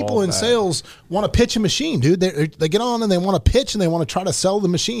many people in sales want to pitch a machine, dude. They get on and they want to pitch and they want to try to sell the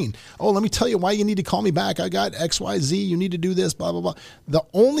machine. Oh, let me tell you why you need to call me back. I got XYZ. You need to do this, blah, blah, blah. The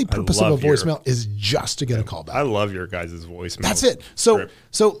only purpose of a voicemail is just to get a call back. I love your guys' voicemail. That's it.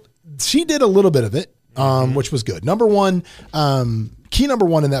 So she did a little bit of it, which was good. Key number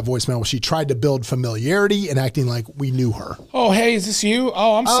one in that voicemail was she tried to build familiarity and acting like we knew her. Oh, hey, is this you?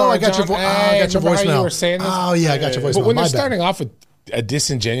 Oh, I'm sorry, I got John. I got your voicemail. How you were saying this? Oh, yeah, I got your voicemail. But when they're starting off with a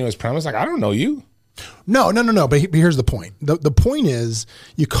disingenuous premise, like, I don't know you. No. But here's the point. The point is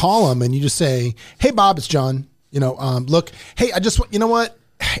you call them and you just say, "Hey, Bob, it's John. Look, hey, you know what?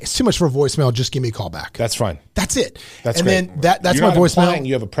 It's too much for a voicemail. Just give me a call back." That's fine. That's it. That's and great. Then that's You're my voicemail.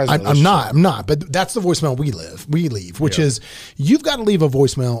 You have a present. I'm not. But that's the voicemail we leave, which is you've got to leave a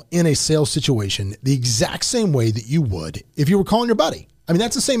voicemail in a sales situation the exact same way that you would if you were calling your buddy. I mean,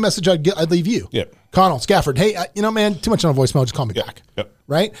 that's the same message I'd leave you. Yep. Connell, Scafford, hey, man, too much on a voicemail. Just call me back. Yep.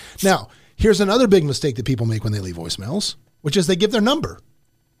 Right? Now, here's another big mistake that people make when they leave voicemails, which is they give their number.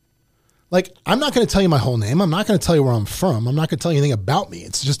 Like, I'm not going to tell you my whole name. I'm not going to tell you where I'm from. I'm not going to tell you anything about me.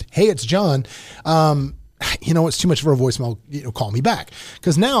 It's just, hey, it's John. It's too much for a voicemail. Call me back.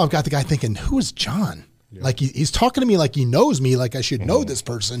 Because now I've got the guy thinking, who is John? Yeah. Like he's talking to me like he knows me, like I should know this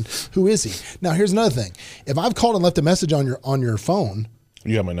person. Who is he? Now, here's another thing. If I've called and left a message on your phone,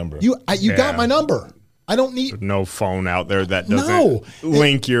 you have my number. You got my number. I don't need There's no phone out there that doesn't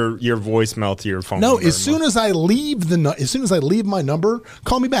link your voicemail to your phone. No, as soon as I leave my number,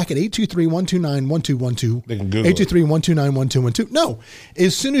 call me back at 823-129-1212. They can Google 823-129-1212. No,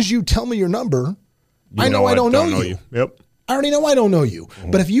 as soon as you tell me your number, I know I don't know you. Yep. I already know I don't know you.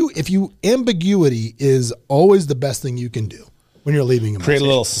 Mm-hmm. But if you ambiguity is always the best thing you can do when you're leaving a message. Create a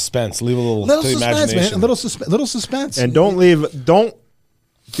little suspense. Leave a little suspense, man. A little suspense. And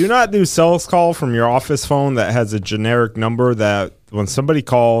do not do sales call from your office phone that has a generic number that when somebody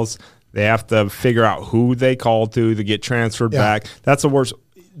calls, they have to figure out who they call to get transferred back. That's the worst.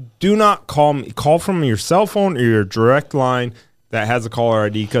 Do not call me. Call from your cell phone or your direct line that has a caller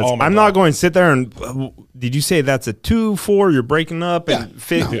ID, because I'm not going to sit there and did you say that's a 2-4? You're breaking up and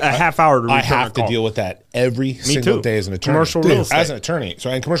a half hour to return I have to deal with that every single day as an attorney. Commercial real estate. As an attorney. So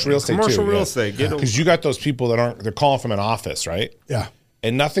in commercial real estate Commercial real estate. Because you got those people that they're calling from an office, right? Yeah.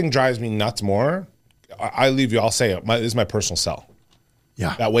 And nothing drives me nuts more. I leave you, I'll say it. This is my personal cell.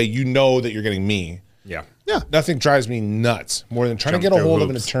 Yeah. That way you know that you're getting me. Yeah. Yeah. Nothing drives me nuts more than trying to get a hold of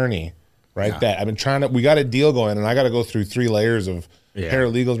an attorney. Right, that I've been we got a deal going, and I got to go through 3 layers of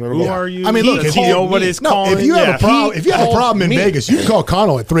paralegals. Who are you? I mean, look, if you know what it's calling. If you have a problem in Vegas, you can call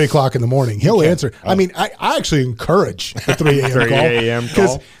Connell at 3:00 in the morning. He'll answer. I mean, I actually encourage the 3 a.m. call. 3 a.m.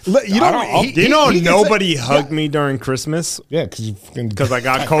 call. Nobody hugged me during Christmas. Yeah, because I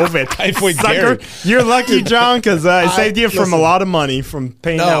got COVID. Typhoid Sucker, you're lucky, John, because I saved you from a lot of money from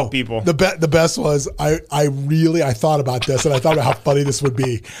paying out people. The best was I thought about this, and I thought about how funny this would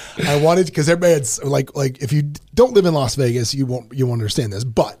be. I wanted, because everybody had like if you don't live in Las Vegas, you won't understand this,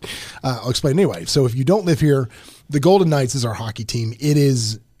 but I'll explain anyway. So if you don't live here, the Golden Knights is our hockey team. It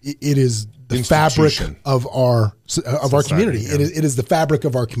is the fabric of our community. Yeah. It is the fabric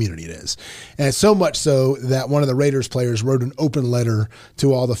of our community. It is, and so much so that one of the Raiders players wrote an open letter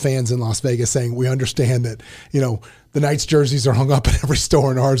to all the fans in Las Vegas saying, "We understand that the Knights jerseys are hung up at every store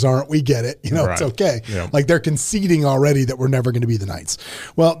and ours aren't. We get it. It's okay." Yeah. Like, they're conceding already that we're never going to be the Knights.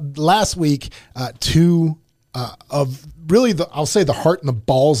 Well, last week, two of really I'll say the heart and the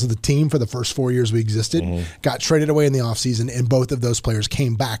balls of the team for the first 4 years we existed got traded away in the offseason, and both of those players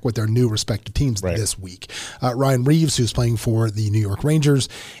came back with their new respective teams this week. Ryan Reeves, who's playing for the New York Rangers,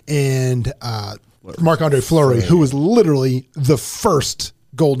 and Marc-Andre Fleury, who was literally the first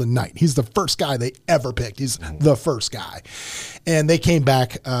Golden Knight. He's the first guy they ever picked. He's the first guy. And they came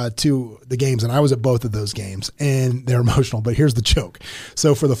back to the games, and I was at both of those games, and they're emotional. But here's the joke.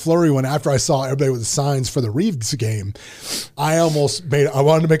 So for the Fleury one, after I saw everybody with the signs for the Reeves game, I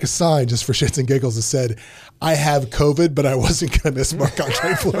wanted to make a sign just for shits and giggles that said, "I have COVID, but I wasn't going to miss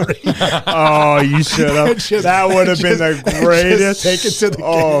Marc-Andre Fleury." Oh, you should have. That would have been the greatest. Take it to the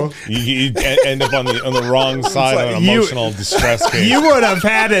game. You end up on the wrong side of an emotional distress case. You would have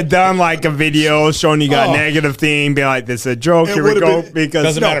had it done like a video showing you got a negative thing, be like, "This is a joke." Here we go. Because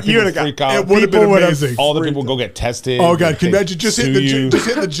doesn't matter. People freak out. It would have been amazing. All the people go get tested. Oh God! Can you imagine just hitting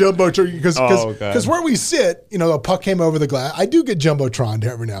the jumbotron? Because where we sit, a puck came over the glass. I do get jumbotroned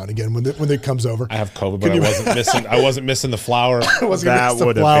every now and again when it comes over. I have COVID, but I wasn't missing the flower. That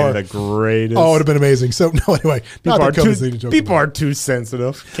would have been the greatest. Oh, it would have been amazing. So no, anyway, people are too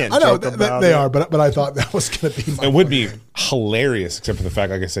sensitive. Can't I know joke about they it. are, but I thought that was going to be. It would be hilarious, except for the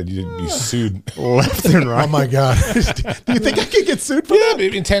fact, like I said, you'd be sued left and right. Oh my God! Do you think I could get sued for that?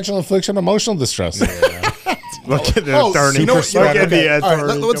 Maybe intentional infliction of emotional distress. Look at the attorney.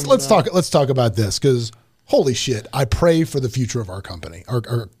 Let's talk about this, because holy shit, I pray for the future of our company,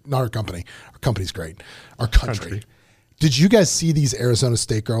 or not our company. Our company's great. Our country. Did you guys see these Arizona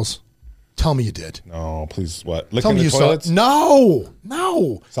State girls? Tell me you did. No, please. What? Tell me you toilets? saw.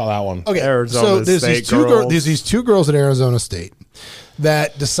 No. Saw that one. Okay. Arizona so there's State these two girls at Arizona State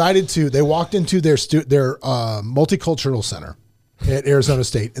that decided they walked into their multicultural center, at Arizona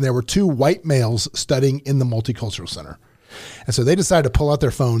State, and there were 2 white males studying in the Multicultural Center. And so they decided to pull out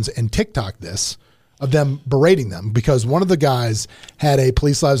their phones and TikTok this of them berating them because one of the guys had a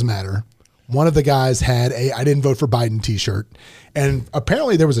Police Lives Matter. One of the guys had a I didn't vote for Biden t-shirt. And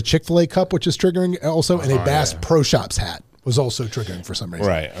apparently there was a Chick-fil-A cup, which is triggering also, and a Bass Pro Shops hat was also triggering for some reason.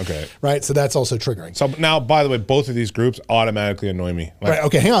 Right, okay. Right, so that's also triggering. So now, by the way, both of these groups automatically annoy me. Like, right,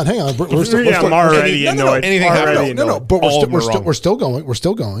 okay, hang on. We're still, I'm already annoyed. Anything happens. No, but we're still going. We're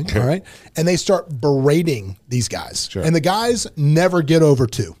still going, all right? And they start berating these guys. Sure. And the guys never get over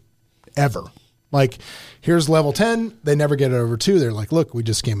 2, ever. Like, here's level 10. They never get it over 2. They're like, look, we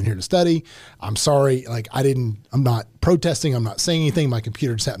just came in here to study. I'm sorry. Like, I'm not protesting. I'm not saying anything. My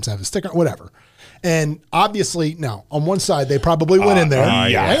computer just happens to have a sticker, whatever. And obviously, now, on one side, they probably went in there.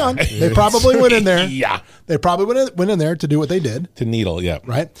 Hang on. They probably went in there. They probably went in there to do what they did. To needle, yeah.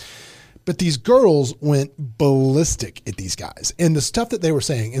 Right? But these girls went ballistic at these guys and the stuff that they were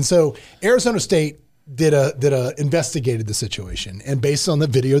saying. And so Arizona State investigated the situation, and based on the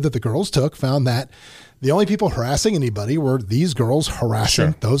video that the girls took, found that the only people harassing anybody were these girls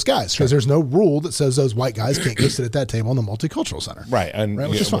harassing those guys, because there's no rule that says those white guys can't go sit at that table in the Multicultural Center, right? And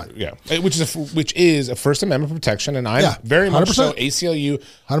which is fine, which is a First Amendment protection, and I'm very much 100%. So ACLU.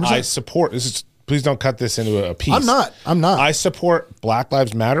 100%. I support this. Is please don't cut this into a piece. I'm not. I support Black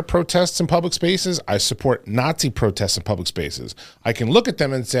Lives Matter protests in public spaces. I support Nazi protests in public spaces. I can look at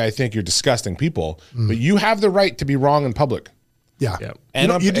them and say, I think you're disgusting people, but you have the right to be wrong in public. Yeah.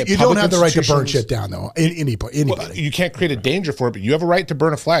 And you don't have the right to burn shit down, though. Anybody. Well, you can't create a danger for it, but you have a right to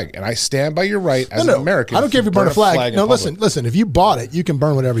burn a flag. And I stand by your right as an American. I don't care if you burn a flag. No, listen. If you bought it, you can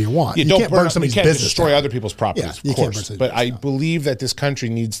burn whatever you want. You can't burn somebody's business. You can't destroy other people's properties, of course. But I believe that this country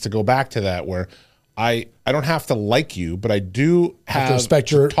needs to go back to that, where I don't have to like you, but I do have to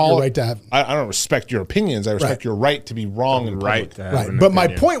respect your right to have. I don't respect your opinions. I respect your right to be wrong and right. Right. But my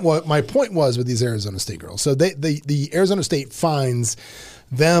point was with these Arizona State girls. So the Arizona State finds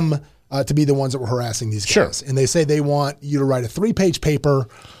them to be the ones that were harassing these guys, and they say they want you to write a 3-page paper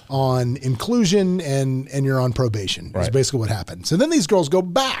on inclusion, and you're on probation. That's basically what happened. So then these girls go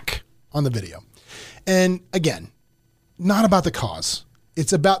back on the video, and again, not about the cause.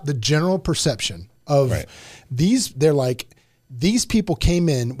 It's about the general perception of these. They're like, these people came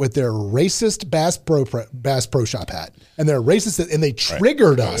in with their racist Bass Pro Shop hat, and they're racist, and they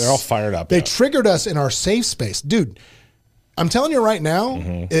triggered us. They're all fired up. They triggered us in our safe space. Dude, I'm telling you right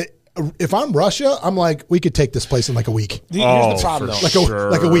now, if I'm Russia, I'm like, we could take this place in like a week. Here's the problem, though.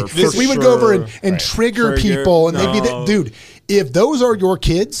 Like a week. We would go over and trigger people, and they'd be dude, if those are your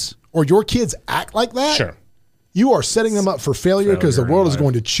kids or your kids act like that, you are setting them up for failure, because the world is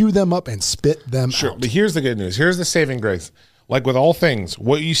going to chew them up and spit them out. But here's the good news. Here's the saving grace. Like with all things,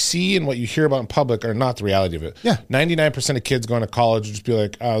 what you see and what you hear about in public are not the reality of it. 99% of kids going to college will just be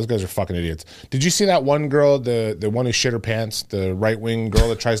like, oh, those guys are fucking idiots. Did you see that one girl, the one who shit her pants, the right-wing girl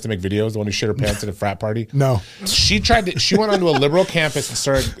that tries to make videos, the one who shit her pants at a frat party? No. She went onto a liberal campus and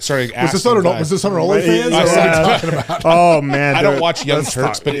started asking. Was this on her OnlyFans? What are you talking about? Oh, man. I don't watch Young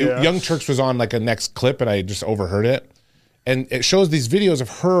Turks, but Young Turks was on like a next clip, and I just overheard it. And it shows these videos of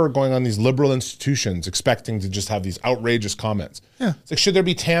her going on these liberal institutions expecting to just have these outrageous comments. Yeah. It's like, should there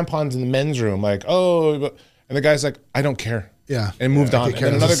be tampons in the men's room? Like, oh, and the guy's like, I don't care. Yeah. And moved on. And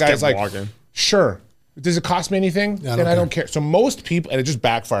then another guy's like, sure. Does it cost me anything? Then I don't care. So most people, and it just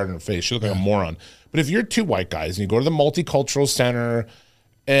backfired in her face. She looked like a moron. But if you're 2 white guys and you go to the Multicultural Center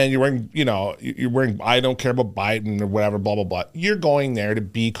and you're wearing, I don't care about Biden or whatever, blah, blah, blah. You're going there to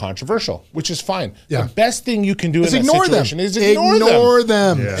be controversial, which is fine. The best thing you can do in that situation is ignore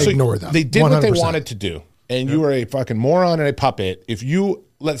them. So ignore them. They did 100%. What they wanted to do. And you are a fucking moron and a puppet if you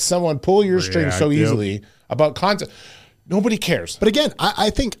let someone pull your strings so easily about content. Nobody cares. But again,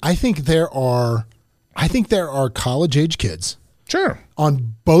 I think there are college age kids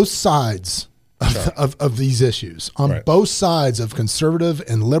on both sides of these issues, on both sides of conservative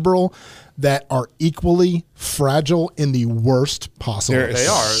and liberal, that are equally fragile in the worst possible. There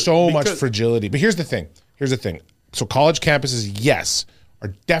is so much fragility. But here's the thing. So college campuses, yes,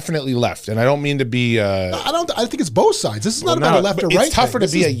 are definitely left. And I don't mean to be I think it's both sides. This is not about a left or right. It's tougher to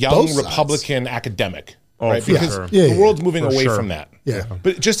be a young Republican academic. Right, because the world's moving away from that. Yeah,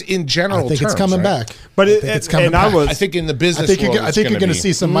 but just in general, I think it's coming back. But it's coming back. I think in the business, I think you're going to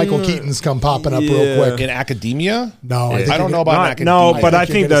see some Michael Keatons come popping up real quick in academia. No, I don't know about academia. No, but I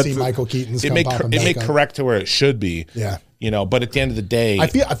think that Michael Keatons. It may correct to where it should be. Yeah, but at the end of the day, I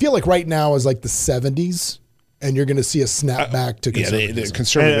feel like right now is like the 70s. and you're going to see a snap back to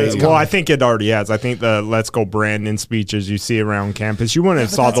conservatism. Well, I think it already has. I think the "Let's Go Brandon" speeches you see around campus, you wouldn't have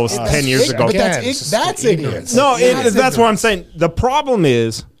saw those 10 years ago. But that's ignorance. No, that's what I'm saying. The problem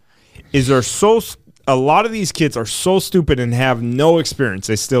is they're a lot of these kids are so stupid and have no experience.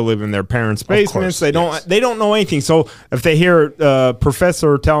 They still live in their parents' basements. They don't know anything. So if they hear a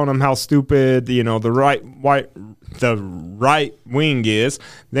professor telling them how stupid, the right wing is,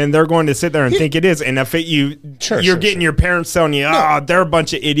 then they're going to sit there and think it is. And if you're getting your parents telling you, they're a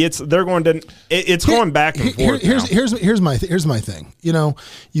bunch of idiots, they're going to. It's going back and forth. Here's my thing.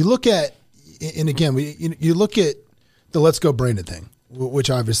 You look at, and again, you look at the "Let's Go Brandon" thing, which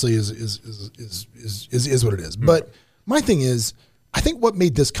obviously is what it is. But my thing is, I think what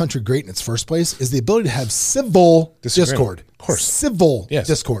made this country great in its first place is the ability to have civil discord. Of course, civil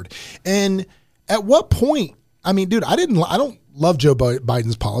discord. And at what point? I mean, dude, I don't love Joe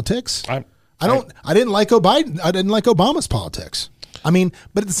Biden's politics. I didn't like Obama's politics. I mean,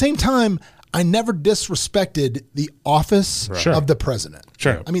 but at the same time, I never disrespected the office of the president.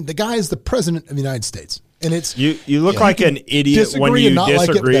 Sure. I mean, the guy is the president of the United States. And it's you look like an idiot when you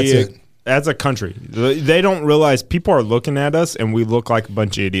disagree as a country. They don't realize people are looking at us and we look like a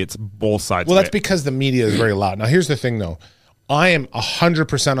bunch of idiots both sides. Well, that's because the media is very loud. Now, here's the thing, though. I am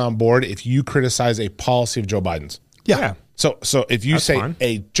 100% on board if you criticize a policy of Joe Biden's. Yeah. So if you say,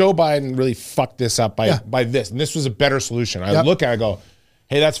 hey, Joe Biden really fucked this up by this, and this was a better solution. I look at it, I go,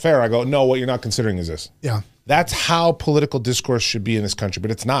 hey, that's fair. I go, no, what you're not considering is this. Yeah. That's how political discourse should be in this country,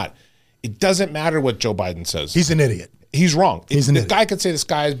 but it's not. It doesn't matter what Joe Biden says. He's an idiot. He's wrong. He's an idiot. idiot. The guy could say the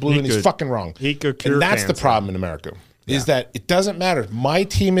sky is blue and he's fucking wrong. He could cure And that's cancer. the problem in America, is that it doesn't matter. My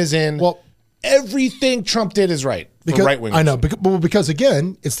team is in. Well, everything Trump did is right. Because, right wingers. I know, because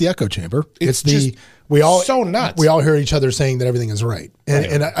again, it's the echo chamber. It's so nuts. We all hear each other saying that everything is right,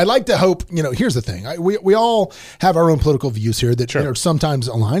 and I like to hope. Here's the thing: we all have our own political views here that sometimes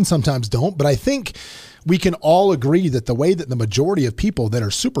align, sometimes don't. But I think we can all agree that the way that the majority of people that are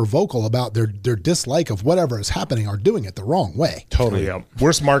super vocal about their dislike of whatever is happening are doing it the wrong way. Totally. Yeah.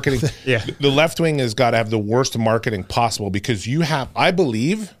 Worst marketing. The left wing has got to have the worst marketing possible because I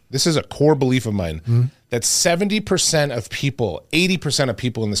believe, this is a core belief of mine, that 70% of people, 80% of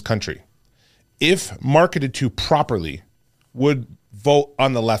people in this country, if marketed to properly, would vote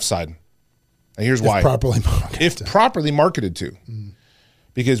on the left side. And here's why. If properly marketed to.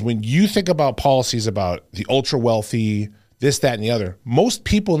 Because when you think about policies about the ultra wealthy, this, that, and the other, most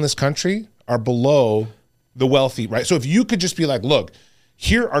people in this country are below the wealthy, right? So if you could just be like, look,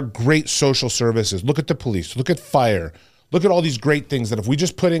 here are great social services. Look at the police. Look at fire. Look at all these great things that if we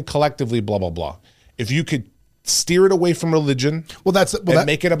just put in collectively, blah, blah, blah. If you could steer it away from religion,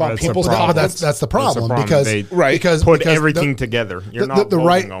 make it about people's pockets. That's the problem because put everything together. You're not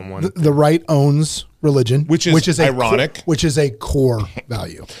voting on one. The right owns religion, which is ironic, which is a core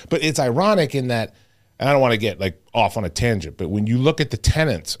value. But it's ironic in that, and I don't want to get off on a tangent, but when you look at the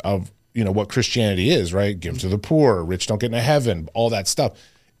tenets of what Christianity is, right? Give to the poor, rich don't get into heaven, all that stuff.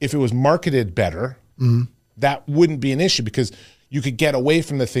 If it was marketed better, that wouldn't be an issue because you could get away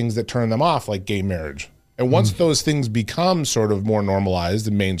from the things that turn them off, like gay marriage. And once those things become sort of more normalized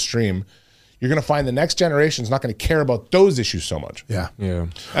and mainstream, you're going to find the next generation is not going to care about those issues so much. Yeah.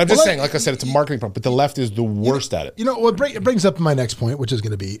 I'm just saying, like I said, it's a marketing problem, but the left is the worst at it. It brings up my next point, which is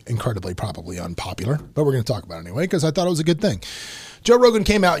going to be incredibly probably unpopular, but we're going to talk about it anyway because I thought it was a good thing. Joe Rogan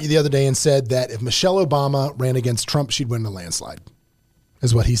came out the other day and said that if Michelle Obama ran against Trump, she'd win in a landslide.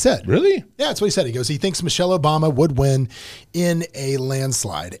 Is what he said. Really? Yeah, that's what he said. He goes, he thinks Michelle Obama would win in a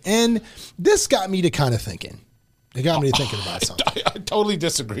landslide. And this got me to kind of thinking. It got me thinking about something. I totally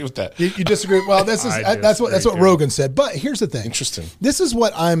disagree with that. You disagree? Well, that's what Rogan said. But here's the thing. Interesting. This is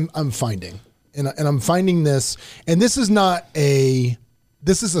what I'm finding. And I'm finding this, and this is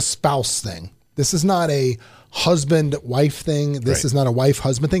a spouse thing. This is not a husband-wife thing. This is not a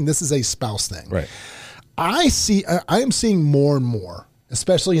wife-husband thing. This is a spouse thing. Right. I am seeing more and more,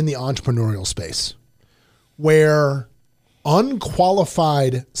 especially in the entrepreneurial space, where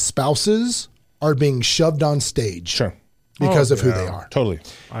unqualified spouses are being shoved on stage because of who they are. Totally.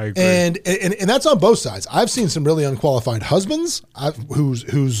 I agree. And that's on both sides. I've seen some really unqualified husbands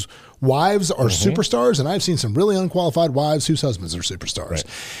whose wives are superstars, and I've seen some really unqualified wives whose husbands are superstars. Right.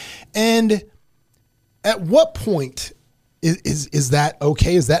 And at what point is that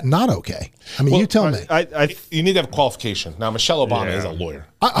okay? Is that not okay? I mean, you tell me. You need to have qualification. Now, Michelle Obama is a lawyer.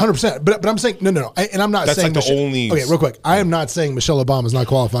 100%. But I'm saying, no. And I'm not saying that's like the only. Okay, real quick. I am not saying Michelle Obama is not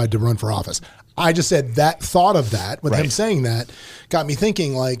qualified to run for office. I just said that thought of that, with him saying that, got me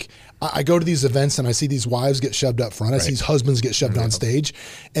thinking, I go to these events and I see these wives get shoved up front. I see these husbands get shoved on stage.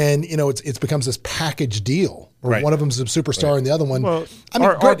 And, it becomes this package deal or one of them's a superstar and the other one. Well, I mean,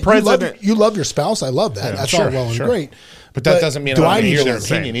 our president, you love your spouse. I love that. That's all well and great. But that doesn't mean I need to hear their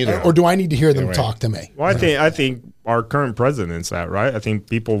opinion either. Or do I need to hear them talk to me? Well, I think our current president's that, right? I think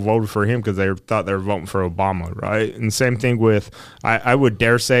people voted for him because they thought they were voting for Obama, right? And same thing with, I would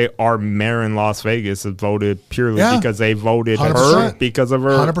dare say our mayor in Las Vegas has voted purely because they voted 100%. her because of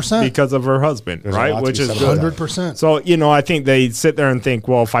her 100%. because of her husband, right? Which is 100%. So, I think they sit there and think,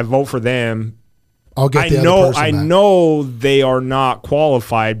 well, if I vote for them, I'll get the other person I back. know they are not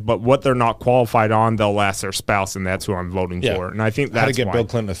qualified, but what they're not qualified on, they'll ask their spouse, and that's who I'm voting for. And I think that's how to get Bill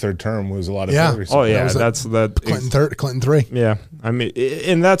Clinton a third term was a lot of Oh yeah, that's the Clinton 3. Yeah, I mean,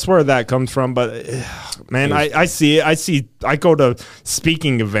 and that's where that comes from. But man, I see it. I go to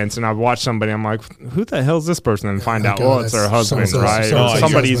speaking events and I watch somebody. I'm like, who the hell's this person? And find out, it's their husband, right? Or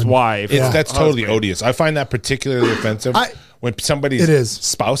somebody's wife. That's totally odious. I find that particularly offensive. When somebody's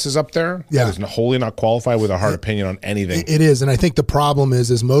spouse is up there, that is wholly not qualified with a hard opinion on anything. It is, and I think the problem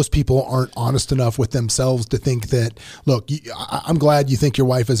is most people aren't honest enough with themselves to think that, look, I'm glad you think your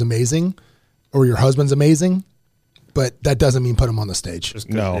wife is amazing or your husband's amazing, but that doesn't mean put them on the stage.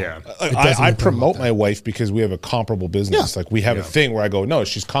 No. Yeah. I promote my wife because we have a comparable business. Like we have a thing where I go, no,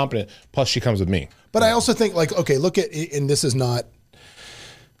 she's competent, plus she comes with me. But I also think, like, okay, look at, and this is not,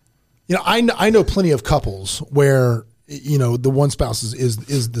 I know plenty of couples where, the one spouse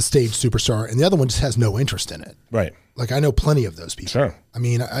is the stage superstar and the other one just has no interest in it. Right. Like I know plenty of those people. Sure. I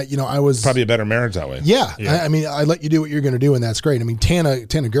mean, I was probably a better marriage that way. Yeah. I mean, I let you do what you're going to do, and that's great. I mean, Tana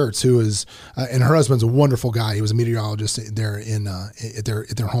Gertz, who is, and her husband's a wonderful guy. He was a meteorologist there at their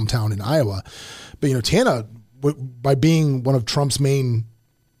hometown in Iowa. But Tana, by being one of Trump's main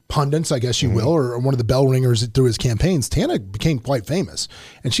pundits, I guess you will, or one of the bell ringers through his campaigns, Tana became quite famous,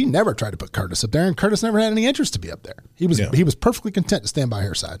 and she never tried to put Curtis up there, and Curtis never had any interest to be up there. He was perfectly content to stand by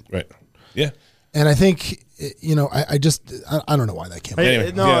her side. Right. Yeah. And I think, I don't know why that came.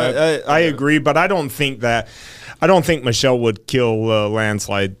 I agree, but I don't think Michelle would kill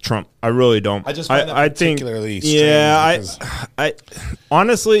landslide Trump. I really don't. I just find that particularly strange. Yeah, I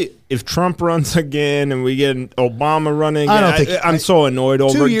honestly, if Trump runs again and we get Obama running again, I'm so annoyed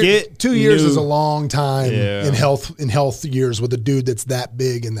over it. 2 years is a long time in health years with a dude that's that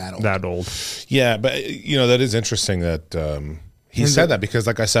big and that old. Yeah, but that is interesting that he said that, because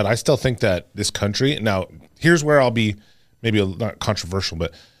like I said, I still think that this country, now here's where I'll be maybe not controversial,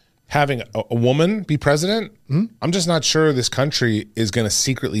 but having a woman be president, I'm just not sure this country is going to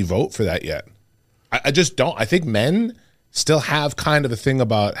secretly vote for that yet. I just don't. I think men still have kind of a thing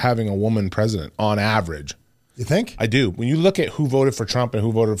about having a woman president on average. You think? I do. When you look at who voted for Trump and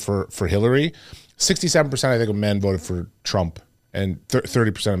who voted for Hillary, 67% I think of men voted for Trump and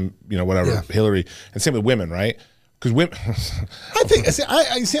 30% Hillary, and same with women, right? Because women, I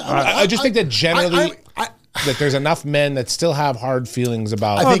just think that generally that there's enough men that still have hard feelings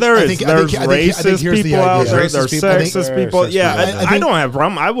about. There's racist people out there. There's sexist people. Yeah, I don't have a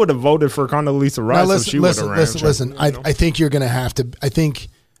problem. I would have voted for Condoleezza Rice if she would have ran. Listen. I think you're going to have to. I think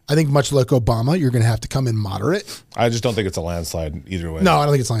much like Obama, you're going to have to come in moderate. I just don't think it's a landslide either way. No, I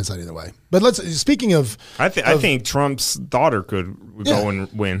don't think it's a landslide either way. But speaking of, I think Trump's daughter could go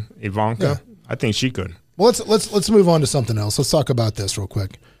and win. Ivanka, I think she could. Well, let's move on to something else. Let's talk about this real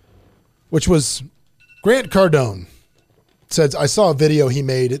quick, which was Grant Cardone said, I saw a video he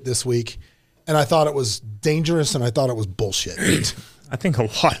made this week, and I thought it was dangerous, and I thought it was bullshit. I think a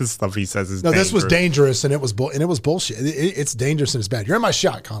lot of stuff he says is dangerous. This was dangerous, and it was bullshit. It's dangerous and it's bad. You're in my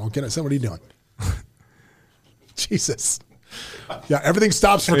shot, Connell. What are you doing? Jesus. Yeah, everything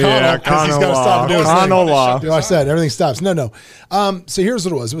stops for Connell because he's got to stop doing things. I said everything stops. No. So here's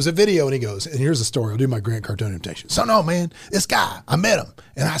what it was. It was a video, and he goes, and here's the story. I'll do my Grant Cardone imitation. So no, man, this guy, I met him,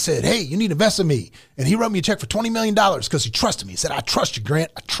 and I said, hey, you need to invest in me. And he wrote me a check for $20 million because he trusted me. He said, I trust you,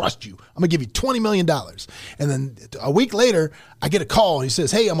 Grant. I trust you. I'm going to give you $20 million. And then a week later, I get a call, and he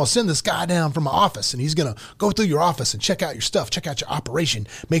says, hey, I'm going to send this guy down from my office, and he's going to go through your office and check out your stuff, check out your operation,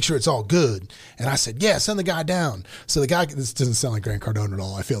 make sure it's all good. And I said, yeah, send the guy down. So the guy, this doesn't sound like Grant Cardone at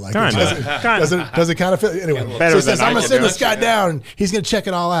all, I feel like. Does it kind of feel? Anyway, so he says, I'm going to send this guy down, and he's going to check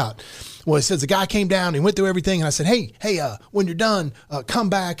it all out. Well, he says the guy came down, he went through everything, and I said, hey, when you're done, come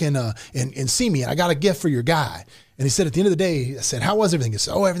back and see me. I got a gift for your guy. And he said at the end of the day, I said, how was everything? He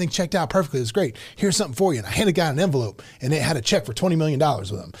said, everything checked out perfectly. It was great. Here's something for you. And I handed the guy an envelope, and it had a check for $20 million with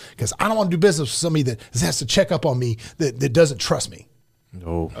him, because I don't want to do business with somebody that has to check up on me that doesn't trust me.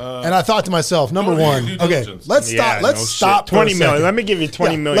 No. And I thought to myself, number one, okay, let's stop. 20 million. Let me give you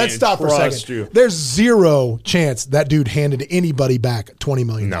 20 million. Let's stop for a second. There's zero chance that dude handed anybody back $20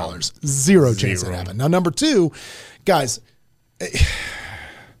 million. No. Zero chance that happened. Now, number two, guys,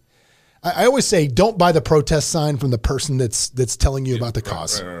 I always say, don't buy the protest sign from the person that's telling you about the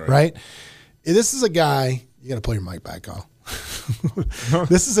cause, right? This is a guy. You got to pull your mic back on.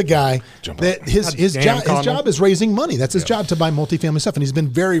 This is a guy that his job is raising money. That's his job, to buy multifamily stuff, and he's been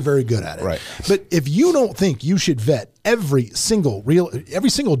very, very good at it. Right. But if you don't think you should vet every single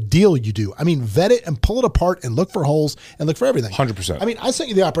deal you do, I mean, vet it and pull it apart and look for holes and look for everything. 100%. I mean, I sent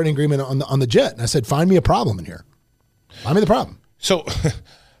you the operating agreement on the jet, and I said, find me a problem in here. Find me the problem. So,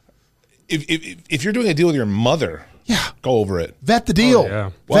 if you're doing a deal with your mother, go over it. Vet the deal.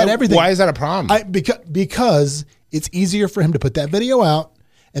 Vet everything. Why is that a problem? Because it's easier for him to put that video out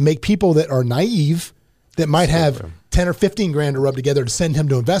and make people that are naive, that might have 10 or 15 grand to rub together to send him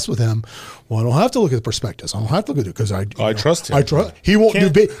to invest with him. Well, I don't have to look at the prospectus. I don't have to look at it because I trust him. He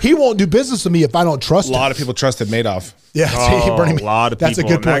won't do business with me if I don't trust him. A lot of people trusted Madoff. Yeah, a lot of people. That's a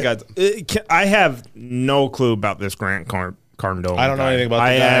good point. I have no clue about this Grant Cardone. I don't know anything about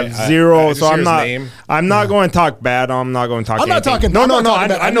the guy. I have zero, so I'm not. Name. I'm not going to talk bad. I'm not going to talk. I'm not talking. No.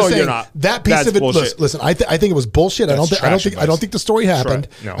 I know you're not. That piece of it. Listen, I think it was bullshit. I don't think the story happened.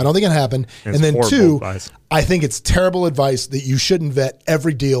 No. I don't think it happened. And then two, I think it's terrible advice that you shouldn't vet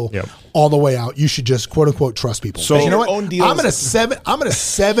every deal all the way out. You should just quote unquote trust people. So you know what? I'm in a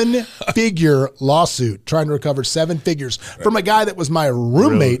 7-figure lawsuit trying to recover 7 figures from a guy that was my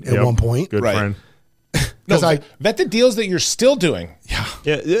roommate at one point. Good friend. Vet the deals that you're still doing.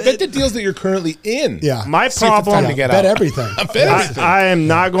 Vet the deals that you're currently in. Yeah. My problem to get vet out. everything. I am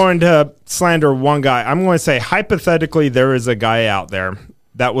not going to slander one guy. I'm going to say, hypothetically, there is a guy out there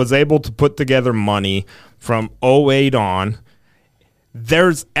that was able to put together money from 2008 on.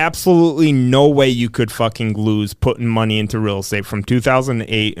 There's absolutely no way you could fucking lose putting money into real estate from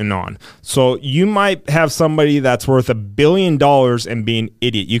 2008 and on. So you might have somebody that's worth $1 billion and be an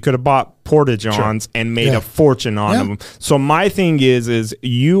idiot. You could have bought Porta-Johns and made a fortune on them. So my thing is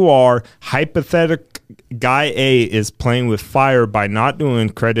you are hypothetical. Guy A is playing with fire by not doing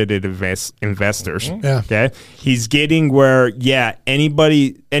accredited investors. Okay, he's getting where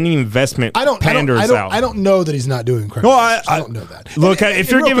any investment panders out. I don't know that he's not doing credit. No, I don't know that. Look,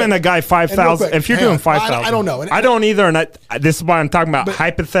 if you're giving a guy 5,000, if you're doing 5,000, I don't know. I don't either. And this is why I'm talking about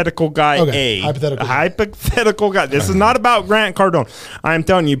hypothetical guy A. Hypothetical guy. This is not about Grant Cardone. I'm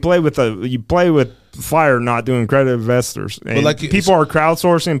telling you, you play with fire, not doing credit investors. And people are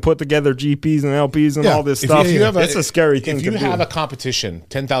crowdsourcing, put together GPs and LPs and all this stuff. It's a scary thing to do. If you have a competition,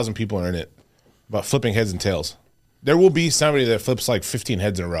 10,000 people are in it, about flipping heads and tails, there will be somebody that flips like 15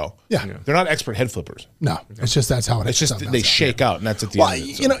 heads in a row. They're not expert head flippers. No, it's just that's how it is. It's just they shake out, and that's at the end of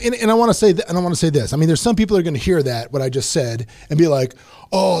it. You know, and I want to say that, and I want to say this. I mean, there's some people that are going to hear that what I just said and be like,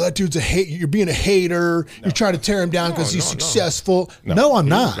 "Oh, that dude's a hate. You're being a hater. You're trying to tear him down because he's successful." No, I'm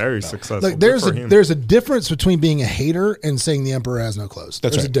not. Very successful. Like there's a difference between being a hater and saying the emperor has no clothes.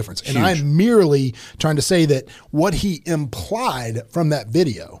 There's a difference, and I'm merely trying to say that what he implied from that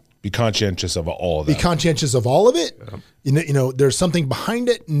video. Be conscientious of all of that. Be conscientious of all of it. You know, there's something behind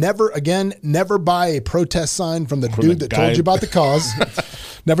it. Never buy a protest sign from the dude that told you about the cause.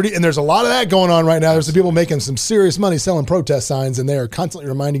 Never do. And there's a lot of that going on right now. There's some people making some serious money selling protest signs, and they are constantly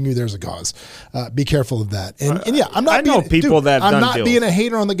reminding you there's a cause. Be careful of that. And I'm not. I'm not being a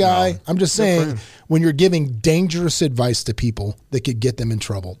hater on the guy. No. I'm just saying when you're giving dangerous advice to people that could get them in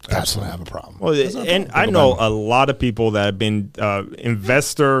trouble, that's when I have a problem. Well, and I know a lot of people that have been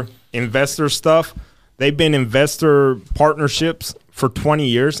investor stuff. They've been investor partnerships for 20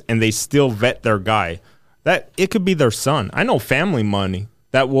 years, and they still vet their guy. That it could be their son. I know family money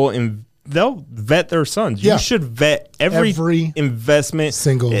that they'll vet their sons. You should vet every investment,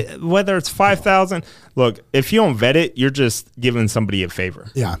 whether it's 5,000. Look, if you don't vet it, you're just giving somebody a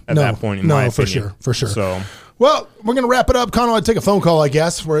favor. Yeah, at that point, in my opinion. for sure. So. Well, we're going to wrap it up. Connor, I'll take a phone call, I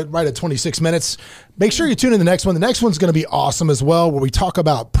guess. We're right at 26 minutes. Make sure you tune in the next one. The next one's going to be awesome as well, where we talk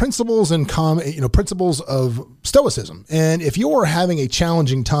about principles and principles of stoicism. And if you're having a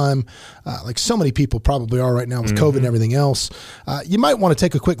challenging time, like so many people probably are right now with COVID and everything else, you might want to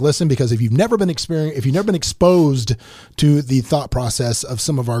take a quick listen, because if you've never been exposed to the thought process of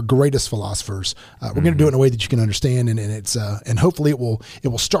some of our greatest philosophers, we're going to do it in a way that you can understand, and hopefully it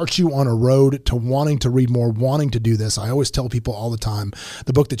will start you on a road to wanting to read more, wanting to do this. I always tell people all the time,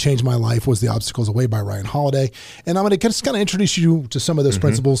 the book that changed my life was The Obstacles Away by Ryan Holiday. And I'm going to just kind of introduce you to some of those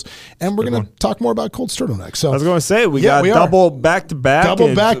principles, and we're going to talk more about cold turtleneck. So I was going to say, we got double back to back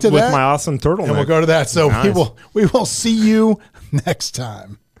with my awesome turtleneck. And we'll go to that. So we will see you next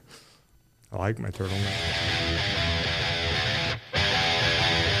time. I like my turtleneck.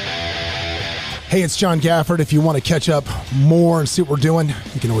 Hey, it's John Gafford. If you want to catch up more and see what we're doing,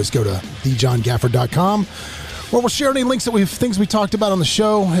 you can always go to thejohngafford.com. Well, we'll share any links that things we talked about on the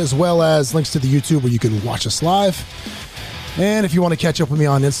show, as well as links to the YouTube where you can watch us live. And if you want to catch up with me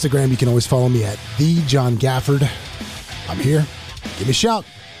on Instagram, you can always follow me at @TheJohnGafford. I'm here. Give me a shout.